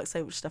why. I just feel like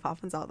so much stuff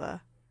happens out there.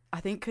 I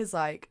think because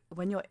like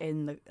when you're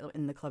in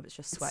the club, it's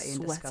just sweaty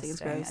and disgusting,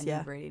 gross, and you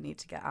really need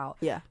to get out.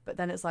 Yeah. But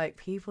then it's like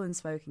people in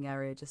smoking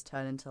area just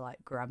turn into like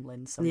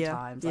gremlins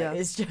sometimes. Like,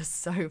 it's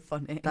just so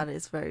funny. That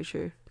is very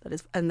true. That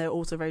is, and they're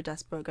also very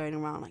desperate, going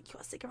around like, "You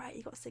got a cigarette?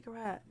 You got a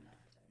cigarette?"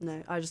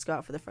 No, I just go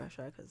out for the fresh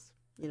air because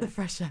you know the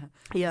fresh air.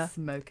 Yeah.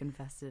 Smoke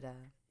infested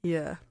air.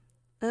 Yeah.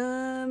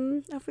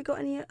 Have we got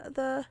any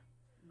other?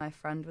 My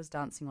friend was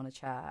dancing on a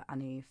chair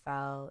and he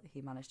fell.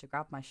 He managed to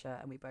grab my shirt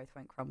and we both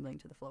went crumbling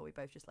to the floor. We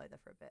both just lay there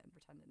for a bit and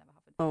pretended it never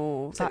happened.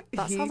 Oh, so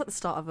that sounds like the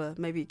start of a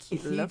maybe a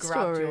cute love story.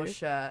 He grabbed your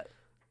shirt.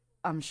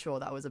 I'm sure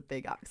that was a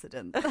big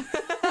accident.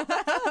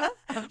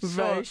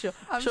 Very sure.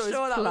 I'm sure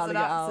that was an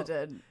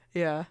accident.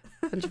 Yeah,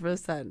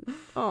 100%.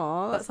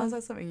 Oh, that sounds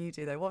like something you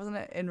do though. Wasn't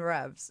it in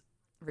Revs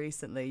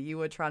recently? You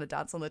were trying to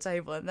dance on the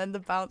table and then the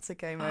bouncer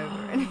came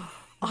over. And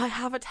I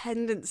have a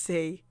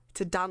tendency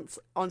to dance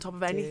on top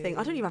of anything.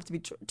 I don't even have to be,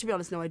 to be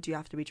honest, no, I do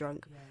have to be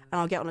drunk. Yeah. And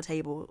I'll get on a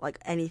table, like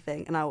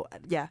anything, and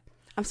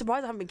I'm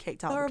surprised I haven't been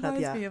kicked out of the club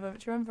yet. That reminds me of,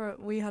 do you remember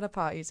we had a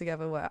party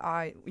together where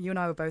you and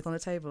I were both on a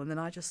table and then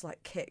I just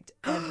like kicked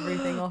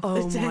everything off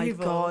the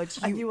table. Oh my God.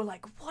 And you were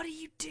like, what are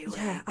you doing?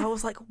 Yeah, I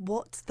was like,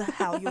 what the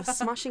hell? You're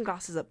smashing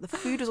glasses up. The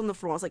food was on the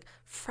floor. I was like,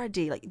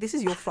 Freddie, like, this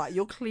is your flat.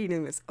 You're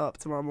cleaning this up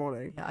tomorrow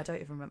morning. Yeah, I don't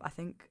even remember. I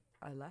think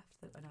I left.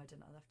 No, I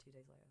didn't. I left 2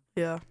 days later.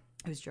 Yeah.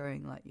 It was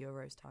during like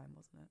Euros time,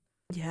 wasn't it?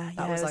 Yeah,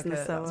 that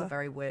was a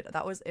very weird.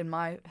 That was in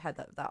my head.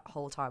 That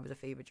whole time was a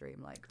fever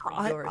dream. Like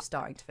Euros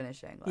starting to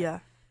finishing. Like, yeah,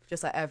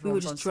 just like everyone. We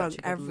were just drunk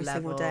every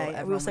single day.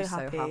 Everyone we were so was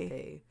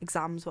happy.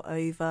 Exams were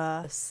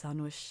over. The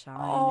sun was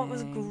shining. Oh, it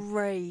was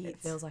great.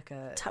 It feels like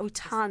we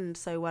tanned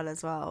so well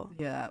as well.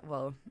 Yeah,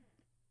 well.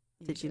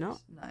 Did you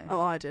not? No. Oh,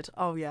 I did.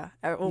 Oh, yeah.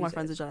 All my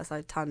friends are jealous.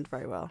 I tanned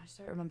very well. I just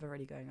don't remember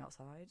really going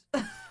outside.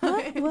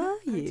 Where were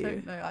you? I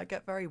don't know. I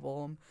get very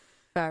warm.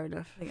 Fair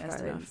enough. I think I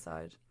stay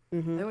inside.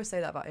 Mm-hmm. They always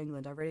say that about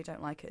England. I really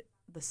don't like it.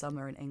 The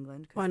summer in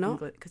England. Why not?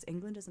 Because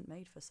England isn't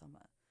made for summer.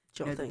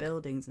 You know, the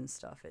buildings and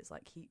stuff, it's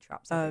like heat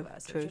traps everywhere.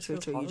 So true.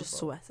 You're just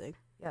sweating.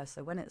 Yeah,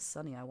 so when it's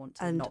sunny, I want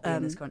to not be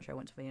in this country. I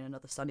want to be in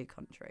another sunny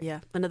country.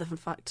 Yeah. Another fun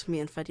fact, me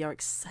and Freddie are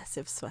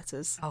excessive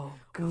sweaters. Oh,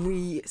 God.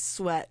 We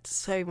sweat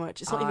so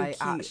much. It's not even cute.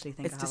 I actually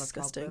think it's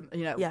disgusting. A problem.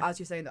 You know, as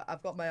you're saying that,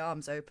 I've got my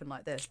arms open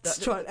like this.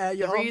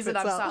 The reason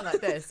I'm sat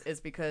like this is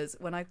because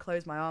when I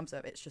close my arms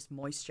up, it's just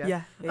moisture.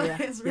 Yeah.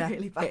 It's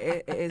really bad.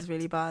 It is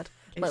really bad.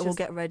 Like, we'll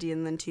get ready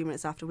and then 2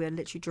 minutes after we are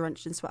literally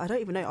drenched in sweat. I don't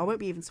even know. I won't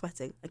be even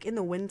sweating. Like in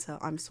the winter,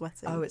 I'm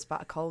sweating. Oh, it's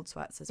bad. Cold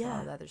sweats as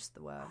well. They're just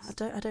the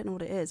worst. I don't know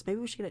what it is. Maybe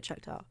we should get it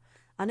checked out.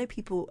 I know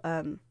people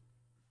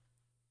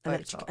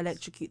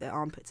electrocute their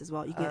armpits as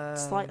well. You can get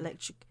slight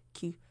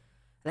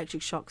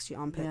electric shocks to your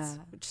armpits,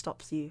 which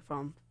stops you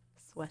from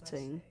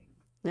sweating.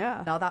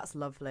 Yeah. Now that's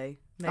lovely.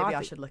 Maybe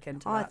I should look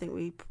into that. I think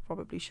we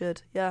probably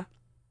should. Yeah.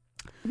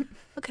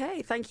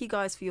 Okay. Thank you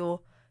guys for your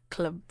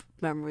club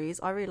memories.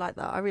 I really like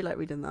that. I really like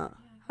reading that.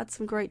 Yeah. Had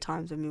some great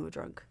times when we were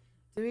drunk.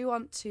 Do we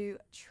want to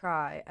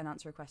try and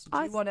answer a question?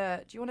 Do you want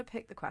to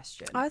pick the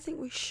question? I think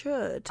we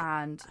should.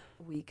 And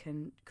we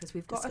can, because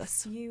we've got a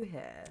few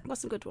here. I've got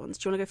some good ones.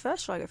 Do you want to go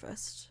first? Shall I go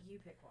first? You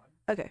pick one.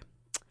 Okay.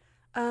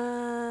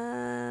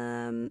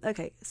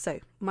 Okay, so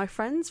my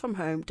friends from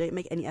home don't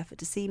make any effort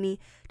to see me,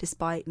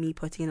 despite me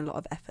putting in a lot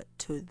of effort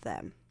to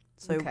them.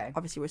 So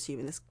obviously we're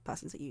assuming this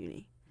person's at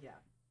uni. Yeah.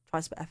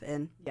 Tries to put effort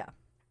in. Yeah.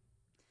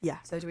 Yeah.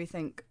 So do we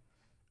think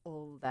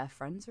all their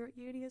friends are at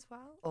uni as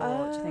well?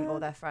 Or do you think all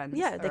their friends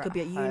they could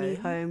be at uni,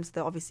 homes.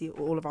 They're obviously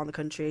all around the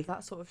country.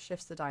 That sort of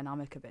shifts the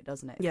dynamic a bit,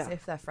 doesn't it? Yeah. Because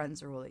if their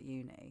friends are all at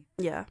uni,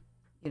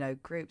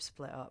 groups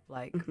split up.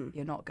 Like,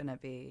 you're not going to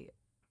be...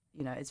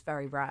 it's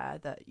very rare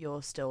that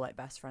you're still like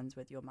best friends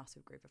with your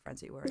massive group of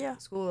friends that you were in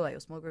school, like your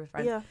small group of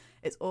friends. Yeah.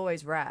 It's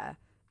always rare.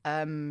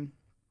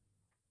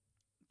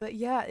 But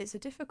yeah, it's a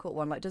difficult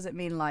one. Like, does it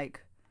mean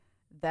like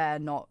they're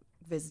not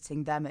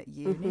visiting them at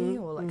uni,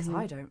 or like? Because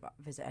I don't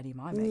visit any of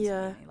my mates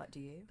at uni. Like, do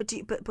you?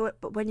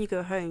 But when you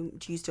go home,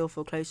 do you still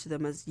feel close to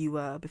them as you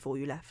were before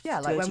you left? Yeah,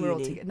 like when we're all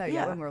together. No,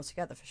 when we're all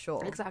together for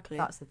sure. Exactly.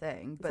 That's the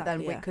thing. But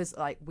then because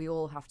like we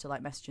all have to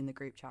like message in the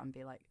group chat and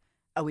be like,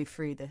 are we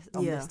free this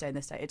on this day and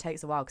this day? It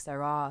takes a while because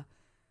there are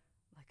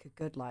like a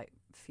good like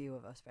few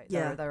of us, right?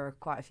 There are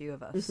quite a few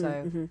of us.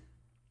 So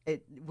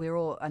we're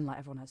all, and like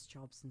everyone has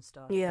jobs and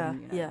stuff.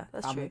 And,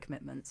 that's family true.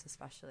 Commitments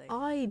especially.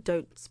 I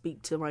don't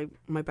speak to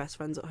my best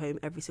friends at home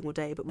every single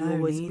day, but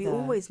we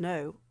always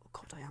know. Oh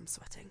God, I am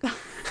sweating.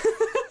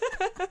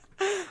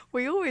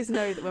 We always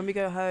know that when we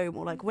go home,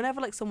 or like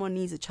whenever like someone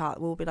needs a chat,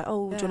 we'll be like,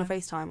 oh, do you want to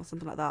FaceTime or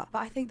something like that. But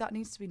I think that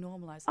needs to be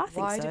normalised. Like,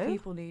 why do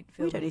people feel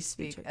we don't need to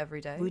speak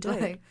every day? We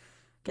don't.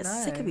 Get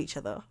sick of each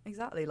other.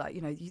 Exactly. Like,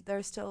 there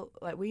are still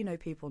like, we know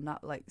people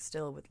not like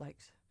still with like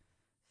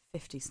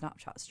 50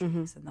 Snapchat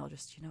streaks, and they'll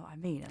just, you know what I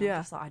mean? And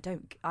I'm just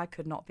like, I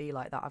could not be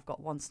like that. I've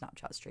got one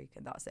Snapchat streak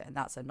and that's it, and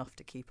that's enough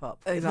to keep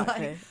up.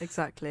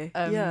 Exactly.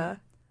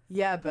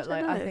 Yeah, but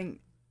like I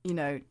think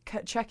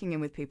checking in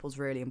with people is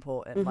really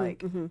important.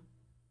 Like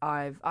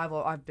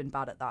I've been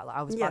bad at that. Like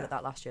I was bad at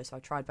that last year, so I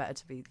tried better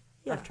to be.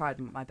 I've tried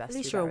my best. At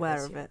least you're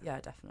aware of it. Yeah,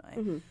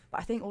 definitely.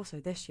 But I think also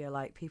this year,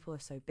 like people are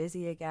so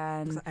busy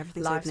again.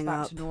 Everything's life's opening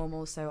back up to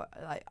normal. So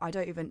like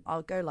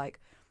I'll go like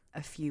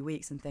a few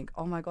weeks and think,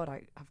 oh my God,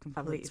 I've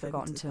completely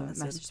forgotten to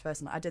message this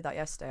person. I did that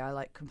yesterday. I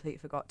like completely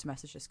forgot to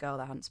message this girl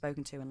that I hadn't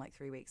spoken to in like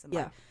 3 weeks. And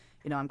like,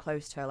 I'm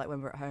close to her. Like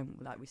when we're at home,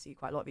 like we see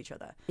quite a lot of each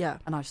other. Yeah.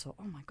 And I just thought,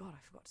 oh my God,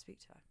 I forgot to speak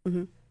to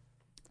her.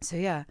 So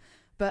yeah,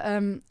 but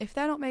if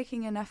they're not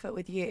making an effort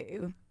with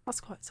you,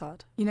 that's quite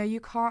sad. You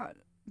can't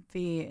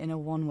be in a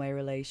one-way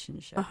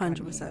relationship.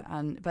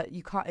 100%. But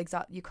you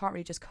can't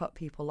really just cut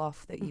people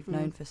off that you've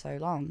known for so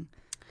long.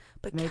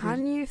 But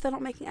can you, if they're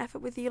not making effort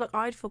with you? Like,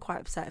 I'd feel quite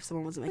upset if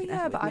someone wasn't making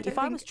effort with me. If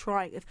I was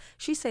trying, if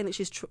she's saying that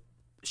she's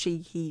she,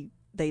 he,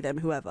 they, them,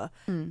 whoever,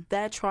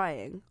 they're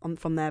trying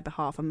from their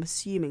behalf, I'm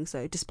assuming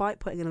so, despite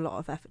putting in a lot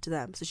of effort to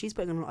them. So she's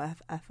putting in a lot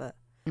of effort,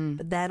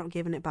 but they're not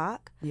giving it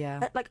back.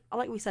 Yeah.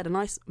 Like we said, a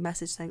nice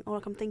message saying, oh,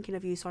 like, I'm thinking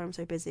of you, sorry I'm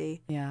so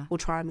busy. Yeah. We'll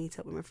try and meet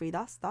up when we're free.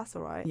 That's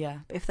all right. Yeah.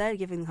 But if they're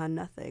giving her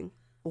nothing,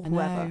 or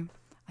whoever...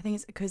 I think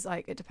it's because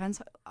like it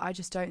depends. I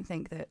just don't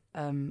think that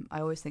I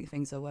always think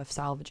things are worth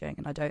salvaging,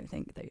 and I don't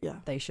think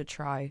that they should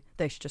try.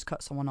 They should just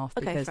cut someone off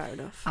because fair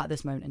enough. At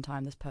this moment in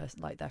time, this person,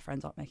 like their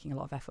friends, aren't making a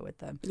lot of effort with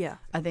them. Yeah,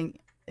 I think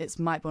it's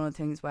might be one of the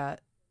things where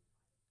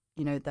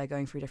they're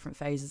going through different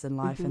phases in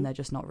life, and they're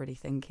just not really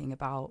thinking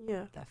about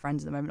their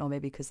friends at the moment, or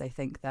maybe because they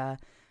think they're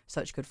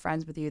such good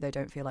friends with you, they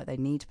don't feel like they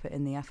need to put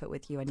in the effort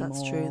with you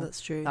anymore.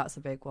 That's true. That's a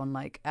big one.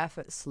 Like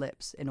effort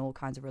slips in all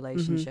kinds of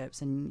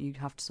relationships, and you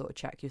have to sort of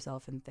check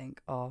yourself and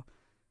think, oh,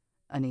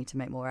 I need to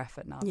make more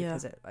effort now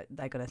because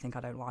they're going to think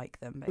I don't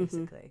like them,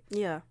 basically.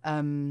 Yeah.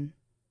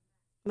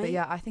 But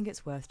yeah, I think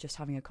it's worth just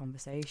having a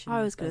conversation.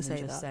 I was going to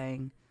say just that.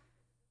 saying,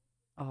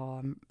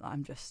 oh,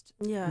 I'm just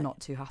not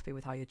too happy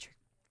with how you're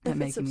if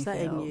making it's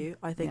upsetting me feel. you,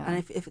 I think, and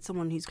if it's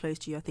someone who's close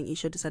to you, I think you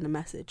should send a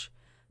message.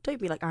 Don't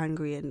be like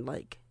angry and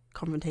like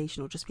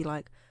confrontational. Just be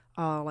like,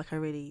 oh, like I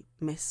really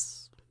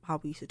miss how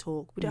we used to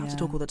talk. We don't have to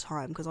talk all the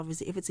time because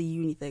obviously if it's a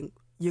uni thing,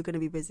 you're going to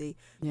be busy.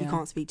 You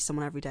can't speak to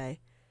someone every day.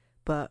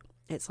 But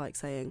it's like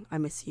saying, I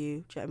miss you. Do you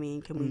know what I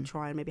mean? Can we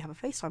try and maybe have a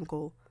FaceTime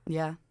call?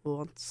 Yeah. Or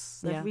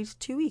once every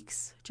 2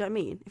 weeks. Do you know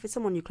what I mean? If it's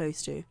someone you're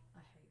close to. I hate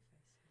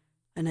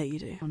FaceTime. I know you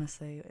do.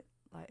 Honestly,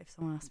 like if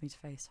someone asks me to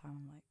FaceTime,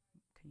 I'm like,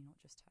 can you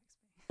not just text me?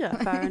 Yeah,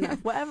 fair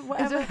enough.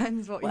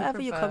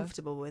 Whatever you're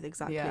comfortable with,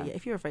 exactly. Yeah.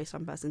 If you're a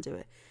FaceTime person, do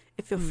it.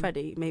 If you're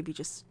Freddie, maybe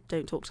just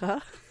don't talk to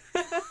her.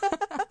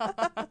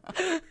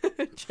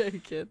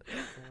 Joking.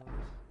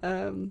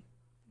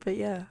 But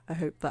yeah, I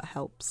hope that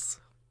helps.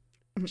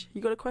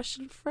 You got a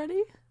question,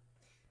 Freddie?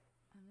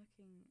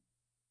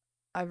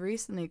 I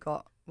recently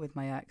got with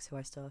my ex, who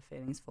I still have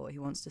feelings for. He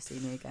wants to see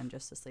me again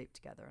just to sleep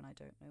together, and I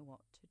don't know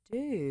what to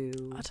do.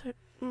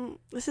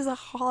 This is a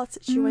hard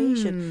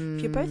situation.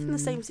 If you're both in the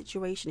same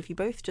situation, if you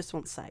both just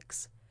want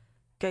sex,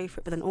 go for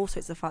it. But then also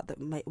it's the fact that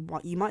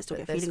you might still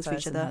get feelings for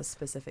each other. This person has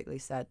specifically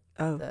said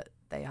that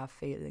they have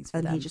feelings for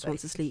them, and he just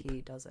wants to sleep.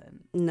 He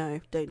doesn't.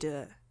 No, don't do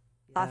it.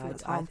 Yeah, I think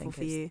it's harmful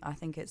for you. I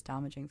think it's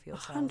damaging for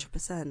yourself.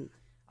 100%.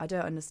 I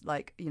don't understand.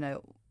 Like,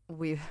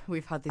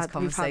 we've had these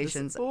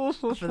conversations for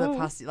the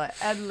past, like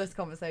endless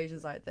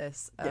conversations like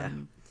this.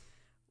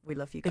 We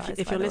love you guys.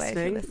 If you're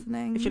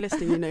listening,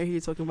 you know who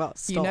you're talking about.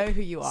 Stop. You know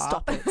who you are.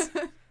 Stop it.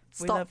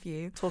 We love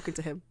you. Talking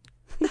to him.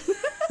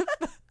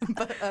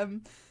 But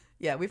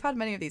yeah, we've had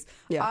many of these.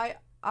 Yeah.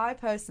 I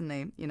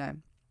personally, you know,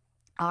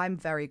 I'm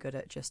very good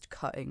at just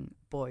cutting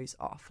boys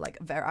off. Like,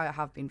 I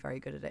have been very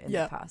good at it in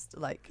the past.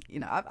 Like, you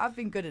know, I've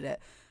been good at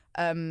it.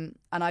 And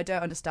I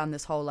don't understand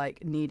this whole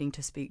like needing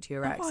to speak to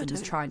your ex and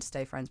just trying to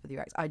stay friends with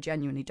your ex. I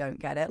genuinely don't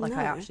get it. Like,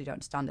 I actually don't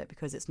understand it,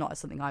 because it's not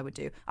something I would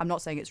do. I'm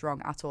not saying it's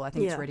wrong at all. I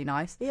think it's really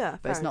nice. Yeah,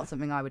 but it's not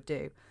something I would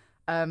do.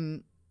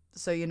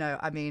 So, you know,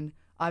 I mean,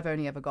 I've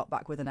only ever got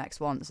back with an ex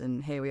once,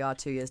 and here we are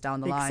 2 years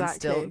down the line,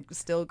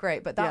 still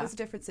great. But that was a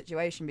different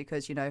situation,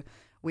 because, you know,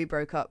 we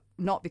broke up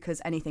not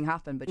because anything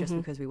happened, but just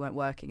because we weren't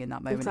working in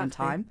that moment in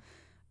time,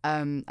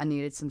 and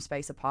needed some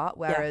space apart.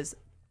 Whereas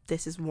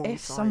this is one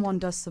if side. Someone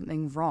does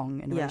something wrong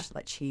in a relationship,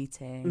 like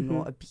cheating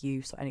or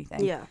abuse or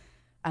anything,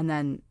 and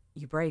then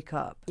you break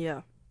up,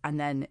 and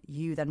then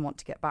you then want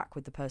to get back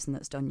with the person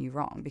that's done you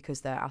wrong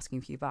because they're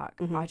asking for you back.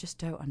 I just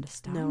don't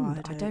understand. No,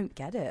 I don't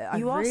get it.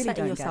 You I are really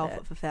setting don't yourself get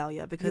up for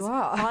failure, because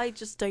I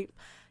just don't.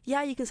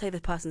 Yeah, you can say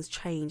the person's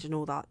changed and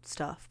all that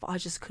stuff, but I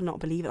just could not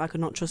believe it. I could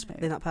not trust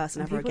in that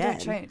person ever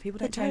again. People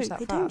don't change that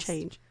fast. They don't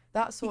change.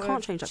 You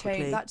can't change that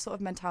quickly. That sort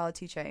of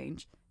mentality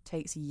change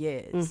takes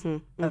years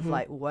of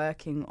like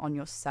working on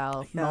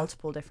yourself,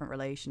 multiple different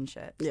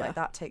relationships. Like,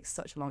 that takes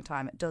such a long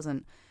time. It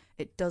doesn't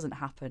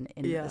happen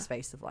in the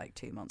space of like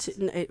 2 months.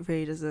 It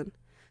really doesn't.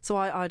 So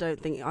I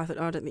don't think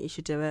you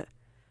should do it.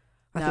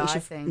 I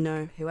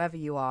think whoever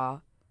you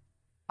are,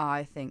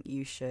 I think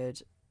you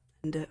should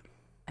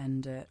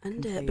end it,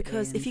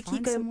 because if you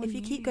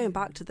keep going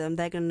back to them,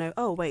 they're gonna know,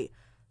 oh wait,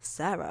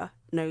 Sarah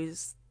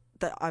knows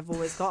that I've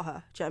always got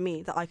her. Do you know what I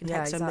mean? That I can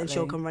text her and then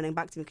she'll come running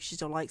back to me because she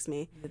still likes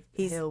me.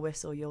 He'll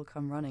whistle, you'll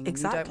come running.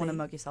 Exactly. You don't want to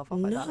mug yourself off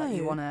like that. Like,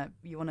 you want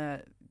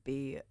to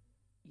be,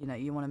 you know,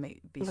 you want to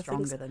be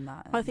stronger than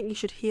that. I think you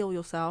should heal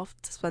yourself,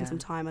 to spend some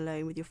time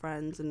alone with your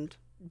friends and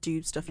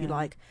do stuff you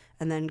like,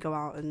 and then go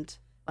out and.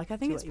 Like, I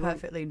think it's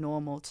perfectly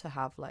normal to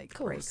have like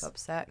breakup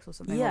sex or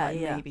something. Yeah, or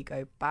like maybe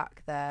go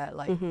back there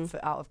like for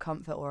out of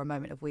comfort or a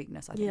moment of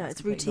weakness. I think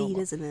it's routine,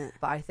 normal. Isn't it?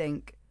 But I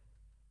think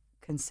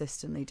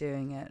consistently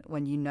doing it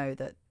when you know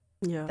that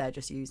they're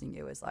just using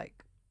you as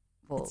like,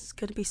 well, it's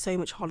going to be so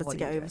much harder to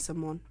get over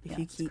someone if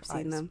you keep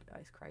seeing them.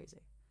 It's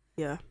crazy.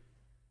 Yeah.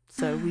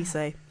 So we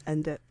say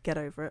end it, get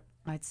over it.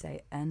 I'd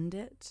say end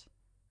it,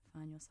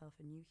 find yourself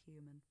a new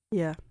human.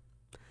 Yeah.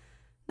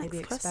 Maybe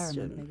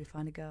experiment, maybe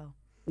find a girl.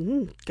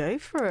 Go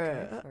for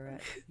it. Go for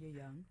it. You're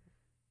young.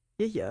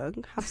 You're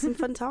young. Have some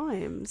fun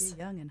times.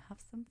 You're young and have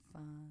some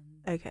fun.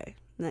 Okay,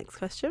 next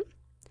question.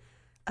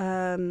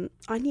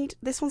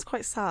 This one's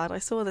quite sad. I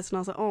saw this and I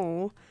was like,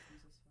 oh,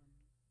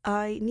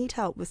 I need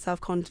help with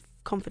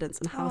self-confidence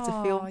and how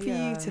to feel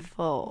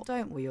beautiful.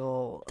 Don't we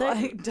all?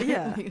 Don't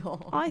we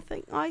all? I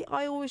think,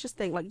 I always just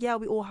think, like, yeah,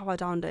 we all have our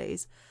down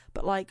days,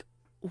 but, like,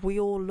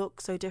 we all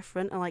look so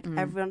different, and, like,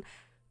 everyone,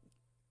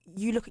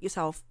 you look at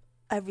yourself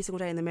every single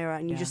day in the mirror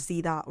and you just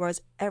see that,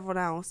 whereas everyone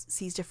else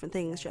sees different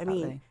things. Do you know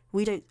what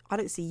I mean? I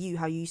don't see you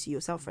how you see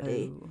yourself, Freddie.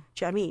 Do you know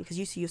what I mean? Because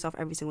you see yourself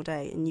every single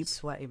day, and you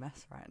sweaty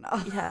mess right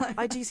now. Yeah,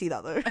 I do see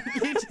that though.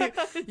 You do.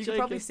 You can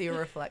probably see a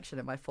reflection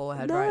in my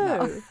forehead right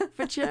now.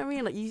 But do you know what I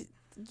mean? Like,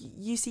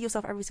 you see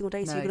yourself every single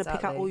day, so you're gonna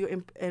pick out all your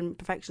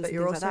imperfections. But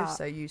you're also like that.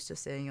 so used to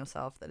seeing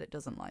yourself that it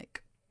doesn't,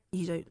 like,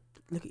 you don't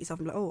look at yourself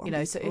and be like, oh,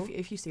 I'm so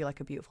if you see like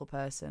a beautiful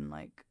person,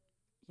 like,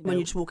 you know, when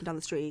you're just walking down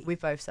the street, we've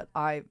both said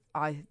I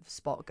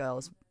spot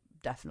girls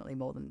definitely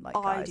more than like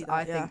guys.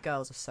 I think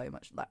girls are so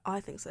much like.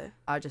 I think so.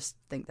 I just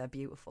think they're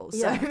beautiful.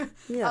 Yeah. So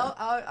yeah.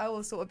 I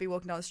will sort of be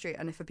walking down the street,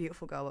 and if a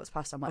beautiful girl walks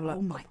past, I'm like,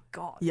 oh my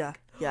god. Yeah.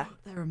 Yeah.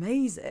 They're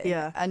amazing.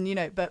 Yeah. And you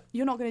know, but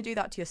you're not going to do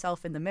that to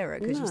yourself in the mirror,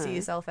 because you see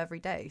yourself every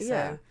day.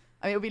 So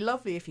I mean, it would be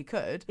lovely if you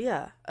could.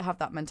 Yeah. Have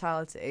that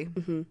mentality.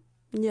 Mm-hmm.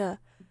 Yeah.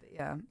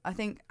 Yeah, I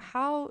think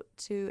how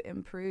to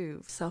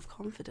improve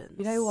self-confidence.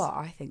 You know what?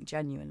 I think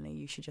genuinely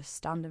you should just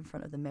stand in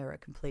front of the mirror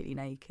completely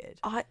naked.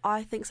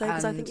 I think so,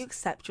 because I think you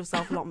accept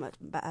yourself a lot much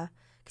better.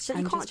 Because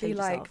you can't change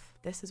like, yourself.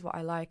 This is what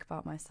I like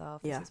about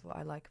myself. This is what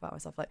I like about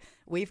myself. Like,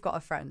 we've got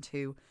a friend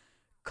who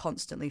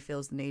constantly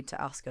feels the need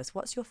to ask us,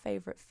 "What's your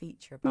favourite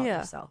feature about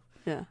yourself?"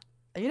 Yeah.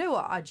 And you know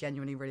what? I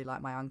genuinely really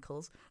like my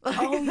ankles. Like,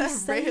 oh, you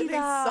say really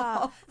that.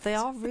 Soft. They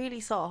are really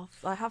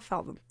soft. I have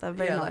felt them. They're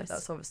very nice. Like,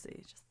 that's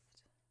obviously just.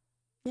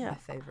 My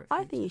favourite feature.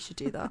 I think you should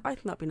do that. I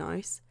think that'd be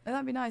nice.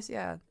 That'd be nice,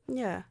 yeah.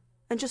 Yeah.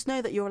 And just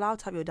know that you're allowed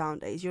to have your down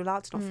days. You're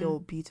allowed to not feel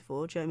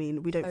beautiful. Do you know what I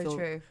mean? We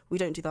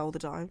don't do that all the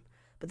time.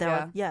 But there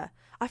are,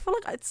 I feel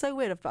like it's so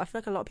weird, but I feel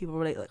like a lot of people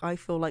relate. Like, I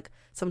feel like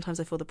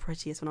sometimes I feel the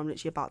prettiest when I'm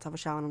literally about to have a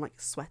shower and I'm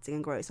like sweating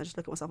and gross. I just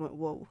look at myself and I'm like,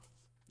 whoa.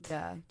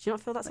 Yeah. Do you not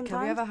feel that sometimes?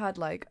 Have you ever had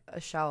like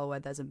a shower where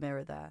there's a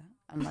mirror there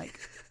and like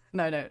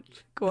no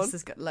go on.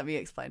 Let me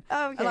explain.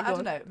 Oh, okay. Like, I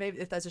don't know, maybe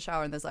if there's a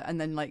shower and there's like, and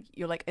then like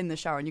you're like in the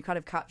shower and you kind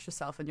of catch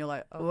yourself and you're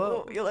like,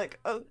 oh, you're like,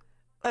 oh,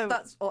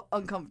 that's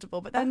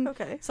uncomfortable. But then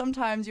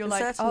sometimes you're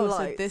like, oh,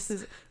 so this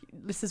is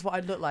this is what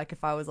I'd look like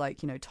if I was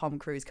like, you know, Tom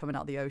Cruise coming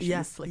out the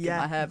ocean, slicking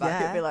my hair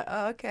back. It'd be like,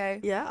 oh, okay.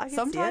 Yeah, I can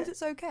sometimes see it.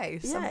 It's okay.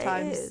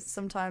 Yeah,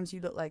 Sometimes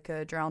you look like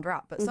a drowned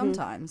rat, but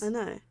sometimes I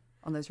know.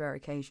 On those rare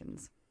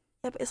occasions.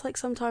 Yeah, but it's like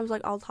sometimes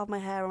like I'll have my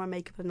hair and my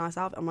makeup and a nice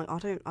outfit. I'm like, I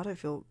don't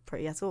feel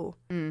pretty at all.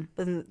 But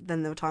then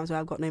there were times where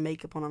I've got no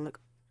makeup on and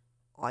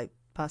I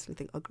personally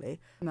think ugly.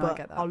 No, but I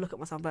get that. I'll look at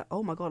myself and be like,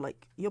 oh my god,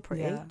 like you're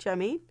pretty. Yeah. Do you know what I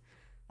mean?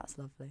 That's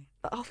lovely.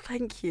 Oh,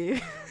 thank you.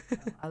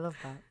 I love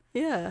that.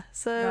 Yeah.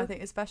 So I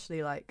think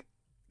especially like,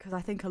 because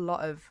I think a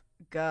lot of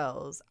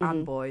girls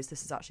and boys,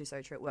 this is actually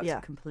so true, it works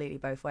completely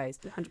both ways.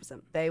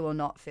 100%. They will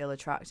not feel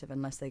attractive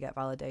unless they get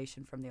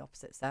validation from the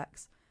opposite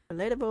sex.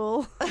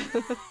 Relatable.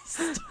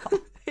 Stop.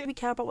 We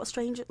care about what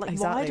strangers like.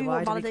 Exactly. Why do we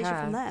want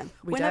validation from them?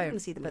 We're never going to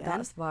see them but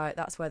again.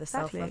 That's where the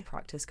self-love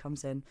practice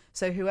comes in.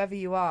 So whoever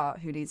you are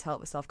who needs help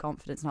with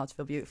self-confidence and how to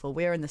feel beautiful,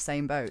 we're in the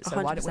same boat. So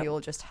 100%. Why don't we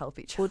all just help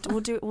each other? We'll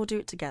do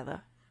it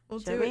together. We'll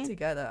do it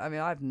together. I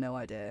mean, I have no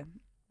idea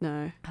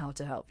how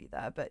to help you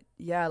there, but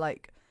yeah,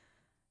 like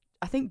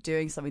I think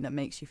doing something that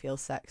makes you feel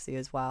sexy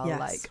as well,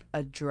 like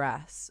a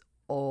dress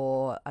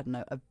or I don't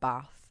know, a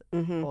bath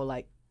or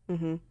like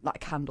a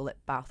candlelit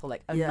bath or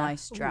like a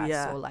nice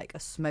dress or like a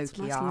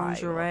smoky nice eye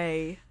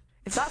lingerie.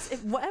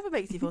 If whatever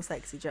makes you feel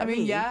sexy, do you know what I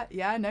mean?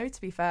 Yeah, no,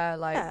 to be fair,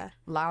 like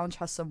lounge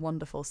has some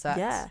wonderful sets.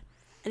 Yeah.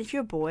 And if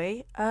you're a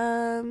boy,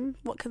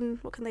 what can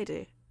they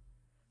do?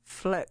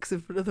 Flex in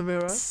front of the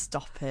mirror.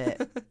 Stop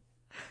it.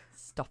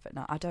 Stop it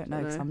now. I don't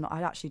know because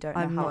I actually don't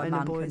know how a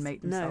man can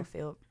make themselves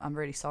feel. I'm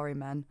really sorry,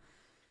 men.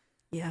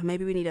 Yeah,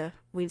 maybe we need to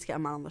get a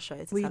man on the show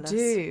to tell us. We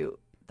do.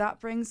 That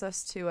brings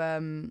us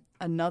to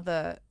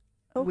another.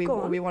 We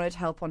wanted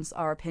help on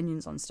our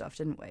opinions on stuff,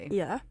 didn't we?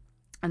 Yeah.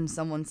 And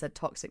someone said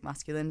toxic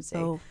masculinity.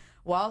 Oh.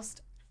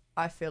 Whilst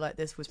I feel like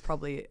this was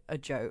probably a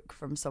joke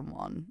from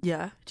someone.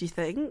 Yeah. Do you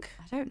think?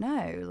 I don't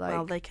know. Like,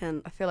 well, they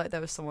can. I feel like there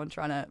was someone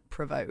trying to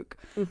provoke.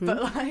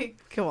 But like,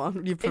 come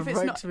on, you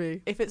provoked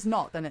me. If it's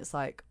not, then it's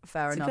like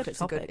fair enough. It's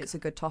a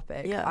good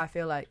topic. Yeah. I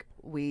feel like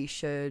we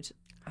should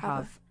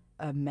have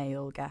a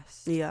male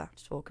guest. Yeah.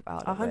 To talk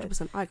about it.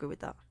 100%. I agree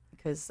with that.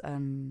 Because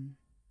and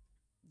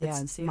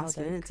see how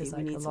they, because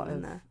like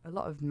a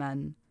lot of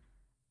men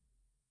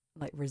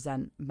like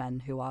resent men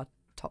who are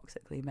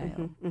toxically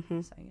male.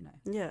 So you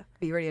know, it'd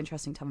be really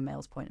interesting to have a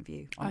male's point of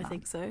view on that. I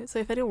think so. So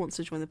if anyone wants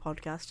to join the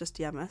podcast, just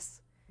DM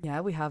us.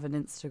 Yeah, we have an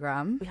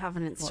Instagram. What's our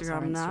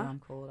Instagram now?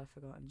 Called? I've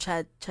forgotten.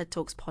 Ched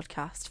Talks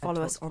Podcast.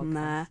 Follow us on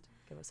there.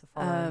 Give us a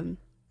follow.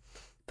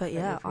 But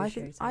yeah, I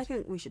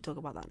think we should talk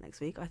about that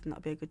next week. I think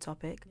that'd be a good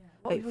topic.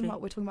 Yeah.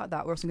 We're talking about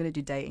that. We're also going to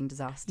do dating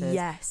disasters.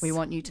 Yes, we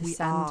want you to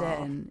send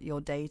in your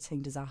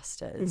dating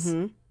disasters.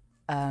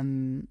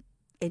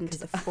 Into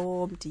the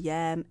form,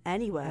 DM,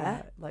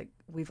 anywhere. Yeah, like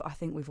I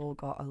think we've all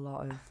got a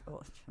lot of.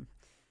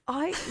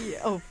 I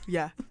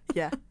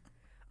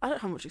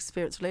don't have much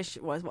experience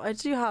relationship wise, but I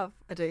do have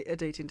a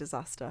dating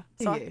disaster.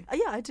 Do you?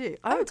 Yeah, I do.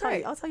 I'll tell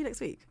you next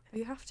week.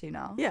 You have to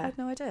now. Yeah, I had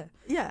no idea.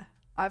 Yeah.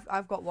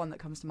 I've got one that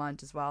comes to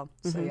mind as well.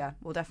 So yeah,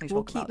 we'll definitely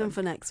talk about them. We'll keep them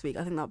for next week.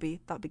 I think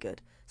that'd be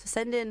good. So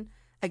send in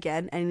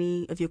again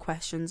any of your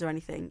questions or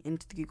anything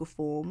into the Google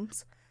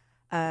Forms,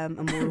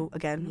 and we'll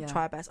again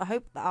try our best. I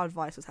hope that our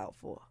advice was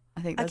helpful.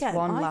 I think there's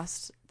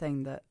last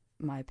thing that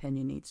my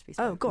opinion needs to be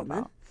spoken go on about.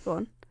 then. Go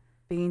on.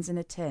 Beans in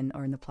a tin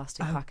or in the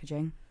plastic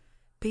packaging?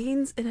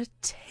 Beans in a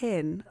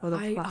tin or the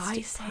plastic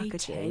I say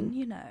packaging? Tin,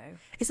 you know.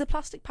 Is the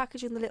plastic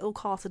packaging the little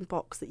carton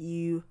box that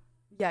you...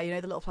 Yeah, you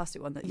know the little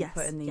plastic one that you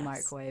put in the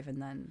microwave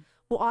and then...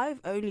 Well, I've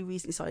only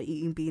recently started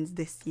eating beans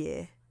this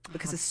year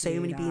because there's so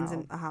many beans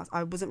in the house.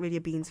 I wasn't really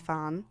a beans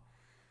fan.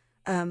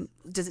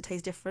 Does it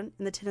taste different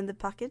in the tin and the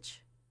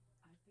package?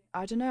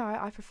 I don't know.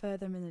 I prefer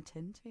them in the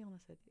tin, to be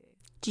honest with you.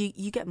 Do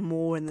you get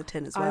more in the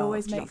tin as well? I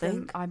always make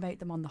them. I make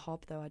them on the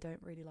hob though. I don't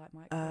really like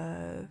microwave.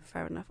 Oh,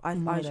 fair enough. I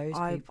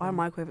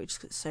microwave it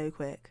just so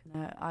quick.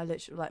 No, I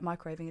literally like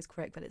microwaving is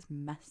quick, but it's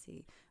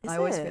messy. I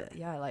always feel,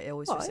 like it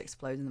always just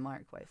explodes in the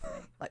microwave for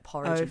me, like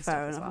porridge. Oh, and stuff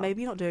fair as enough. well.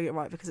 Maybe you're not doing it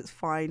right because it's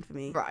fine for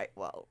me. Right.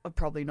 Well,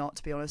 probably not,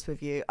 to be honest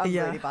with you. I'm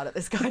really bad at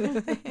this kind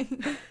of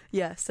thing.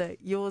 Yeah. So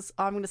yours.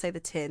 I'm going to say the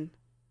tin.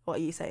 What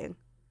are you saying?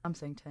 I'm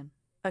saying tin.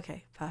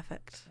 Okay,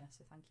 perfect. Yeah,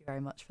 so thank you very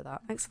much for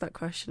that. Thanks for that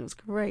question. It was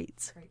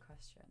great. Great question.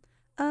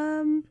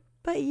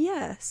 But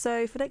yeah,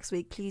 so for next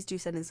week, please do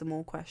send in some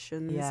more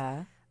questions.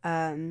 Yeah.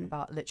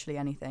 About literally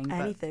anything.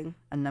 Anything.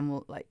 And then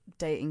we'll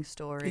dating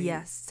stories.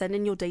 Yes, send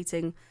in your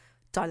dating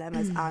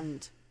dilemmas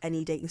and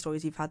any dating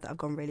stories you've had that have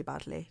gone really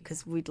badly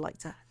because we'd like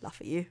to laugh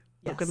at you.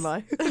 Not gonna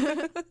lie.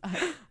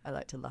 I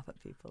like to laugh at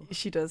people.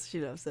 She does. She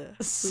loves it.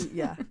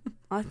 Yeah.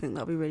 I think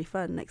that'll be really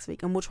fun next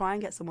week, and we'll try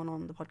and get someone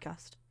on the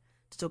podcast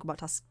to talk about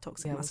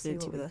toxic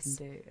masculinity with us.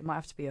 Can do. It might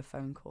have to be a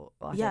phone call.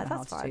 Well,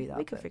 that's fine.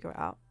 We can figure it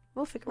out.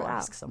 We'll figure it out.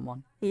 Ask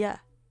someone. Yeah.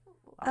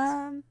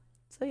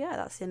 So yeah,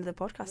 that's the end of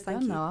the podcast.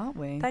 Thank you. Now, aren't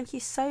we? Thank you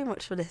so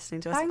much for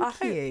listening to us.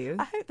 Thank you.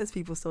 I hope there's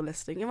people still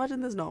listening.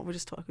 Imagine there's not. We're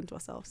just talking to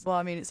ourselves. Well,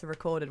 I mean, it's a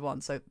recorded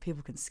one, so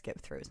people can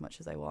skip through as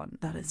much as they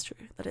want. That is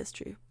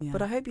true. Yeah.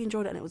 But I hope you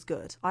enjoyed it and it was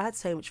good. I had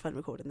so much fun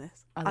recording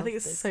this. I think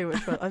it's so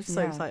much fun. I'm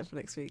so excited for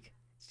next week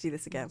to do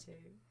this again.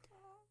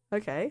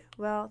 Okay.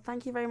 Well,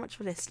 thank you very much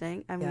for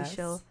listening, and we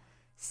shall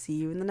see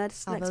you in the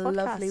next podcast. Have a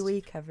lovely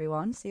week,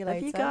 everyone. See you later.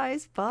 Love you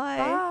guys. Bye.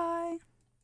 Bye.